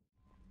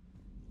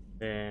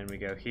 Then we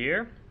go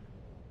here.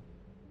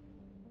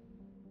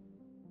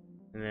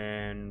 And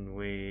then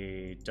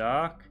we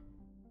dock.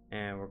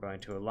 And we're going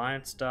to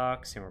Alliance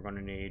docks, and we're going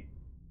to need...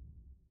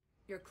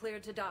 You're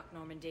cleared to dock,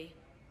 Normandy.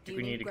 Do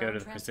we need to go to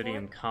the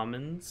Presidium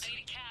Commons? I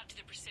need a cab to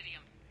the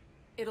Presidium.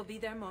 It'll be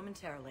there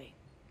momentarily.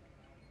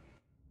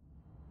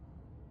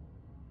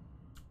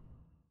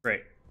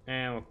 Great.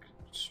 And we'll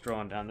stroll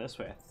on down this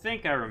way. I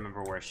think I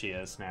remember where she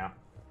is now.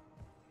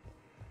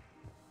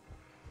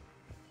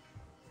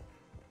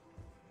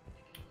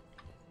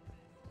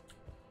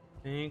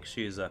 I think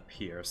she's up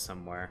here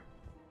somewhere.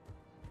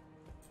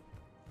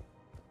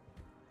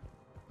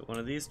 One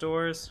of these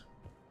doors?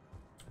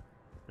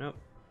 Nope.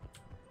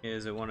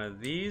 Is it one of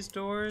these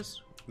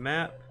doors?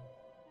 Map?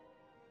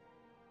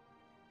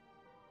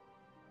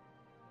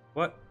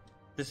 What?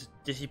 This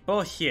is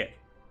bullshit.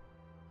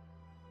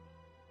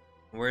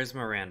 Where's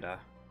Miranda?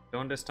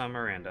 Donde está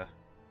Miranda?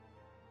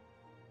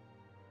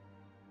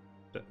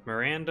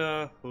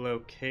 Miranda,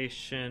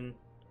 location,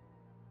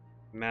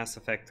 Mass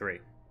Effect 3.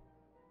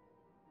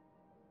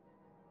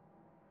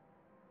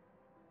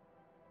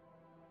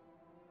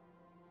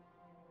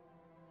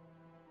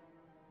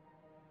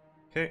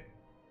 Okay.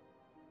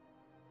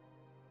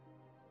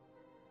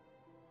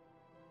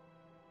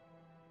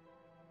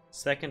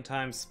 Second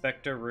time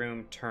Spectre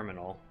Room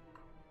Terminal.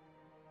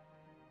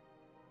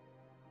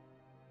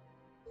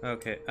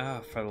 Okay, oh,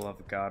 for the love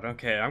of God.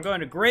 Okay, I'm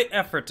going to great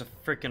effort to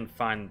freaking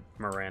find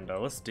Miranda.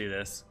 Let's do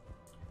this.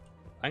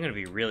 I'm gonna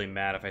be really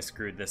mad if I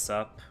screwed this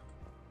up.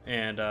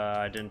 And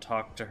I didn't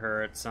talk to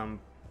her at some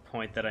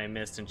point that I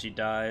missed and she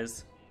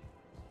dies.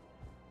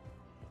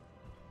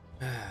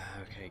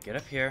 Okay, get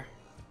up here.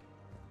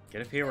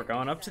 Get up here, we're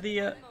going up to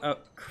the, oh,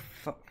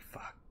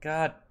 fuck,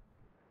 God.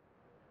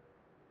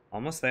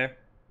 Almost there.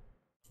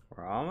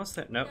 We're almost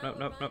there. Nope.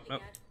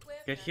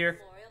 Get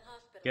here.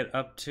 Get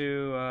up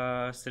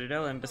to,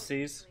 Citadel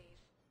Embassies.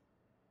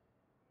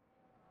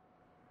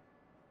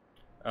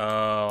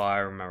 Oh, I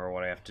remember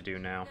what I have to do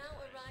now.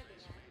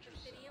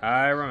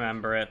 I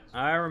remember it.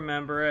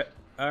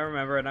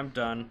 I'm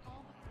done.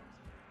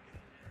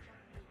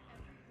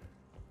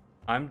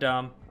 I'm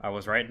dumb. I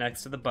was right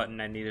next to the button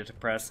I needed to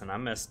press and I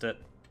missed it.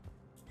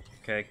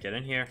 Okay, get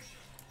in here.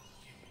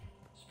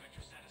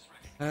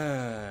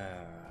 Okay,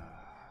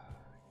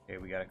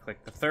 we gotta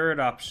click the third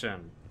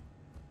option.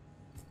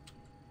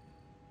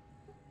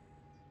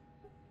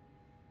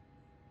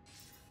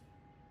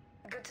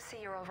 Good to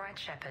see you're all right,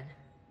 Shepard.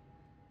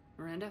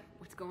 Miranda,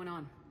 what's going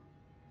on?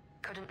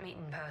 Couldn't meet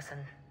in person.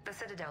 The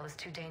Citadel is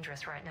too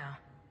dangerous right now.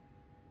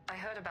 I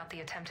heard about the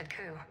attempted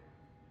coup.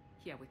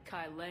 Yeah, with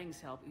Kai Lang's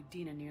help,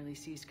 Udina nearly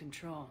seized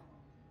control.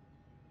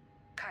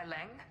 Kai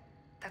Lang?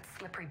 That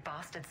slippery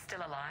bastard's still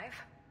alive?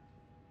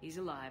 He's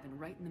alive and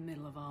right in the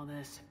middle of all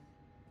this.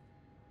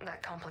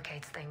 That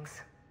complicates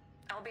things.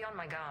 I'll be on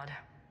my guard.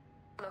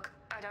 Look,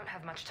 I don't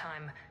have much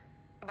time,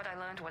 but I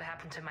learned what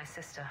happened to my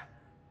sister.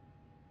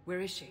 Where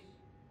is she?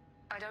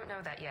 I don't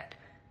know that yet,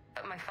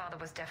 but my father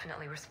was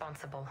definitely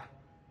responsible.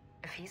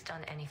 If he's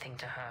done anything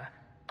to her,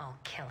 I'll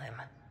kill him.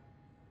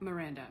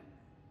 Miranda.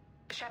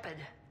 Shepard,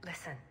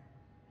 listen.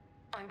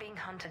 I'm being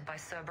hunted by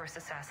Cerberus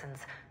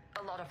assassins.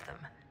 A lot of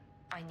them.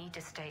 I need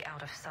to stay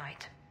out of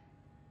sight.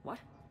 What?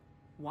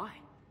 Why?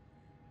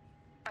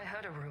 I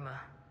heard a rumor,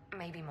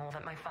 maybe more,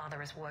 that my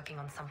father is working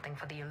on something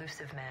for the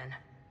Elusive Man.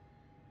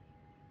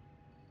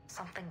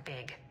 Something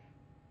big.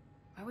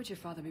 Why would your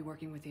father be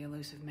working with the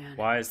elusive man?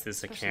 Why is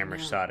this a Especially camera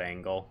now. shot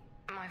angle?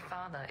 My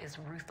father is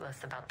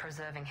ruthless about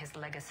preserving his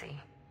legacy.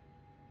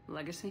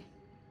 Legacy?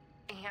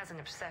 He has an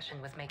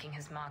obsession with making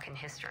his mark in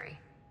history,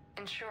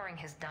 ensuring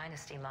his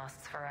dynasty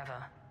lasts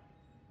forever.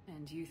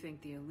 And you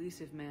think the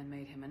elusive man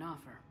made him an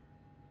offer?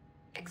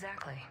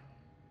 Exactly.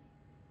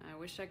 I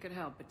wish I could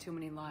help, but too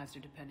many lives are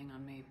depending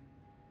on me.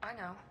 I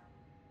know.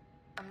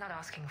 I'm not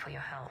asking for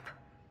your help.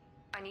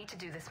 I need to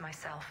do this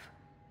myself.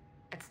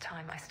 It's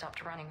time I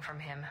stopped running from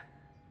him.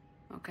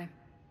 Okay.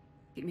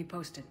 Keep me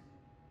posted.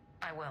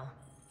 I will.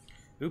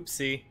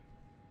 Oopsie.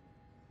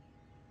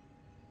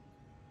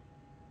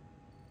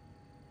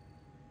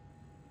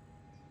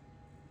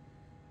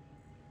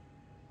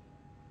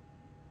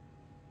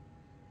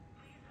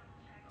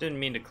 Didn't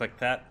mean to click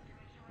that.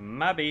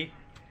 Maybe.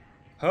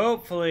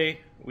 Hopefully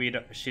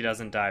she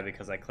doesn't die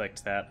because I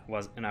clicked that.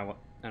 And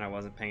I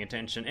wasn't paying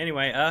attention.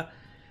 Anyway,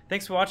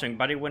 thanks for watching,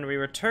 buddy. When we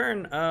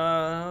return, we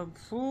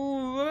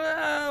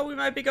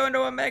might be going to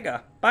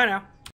Omega. Bye now.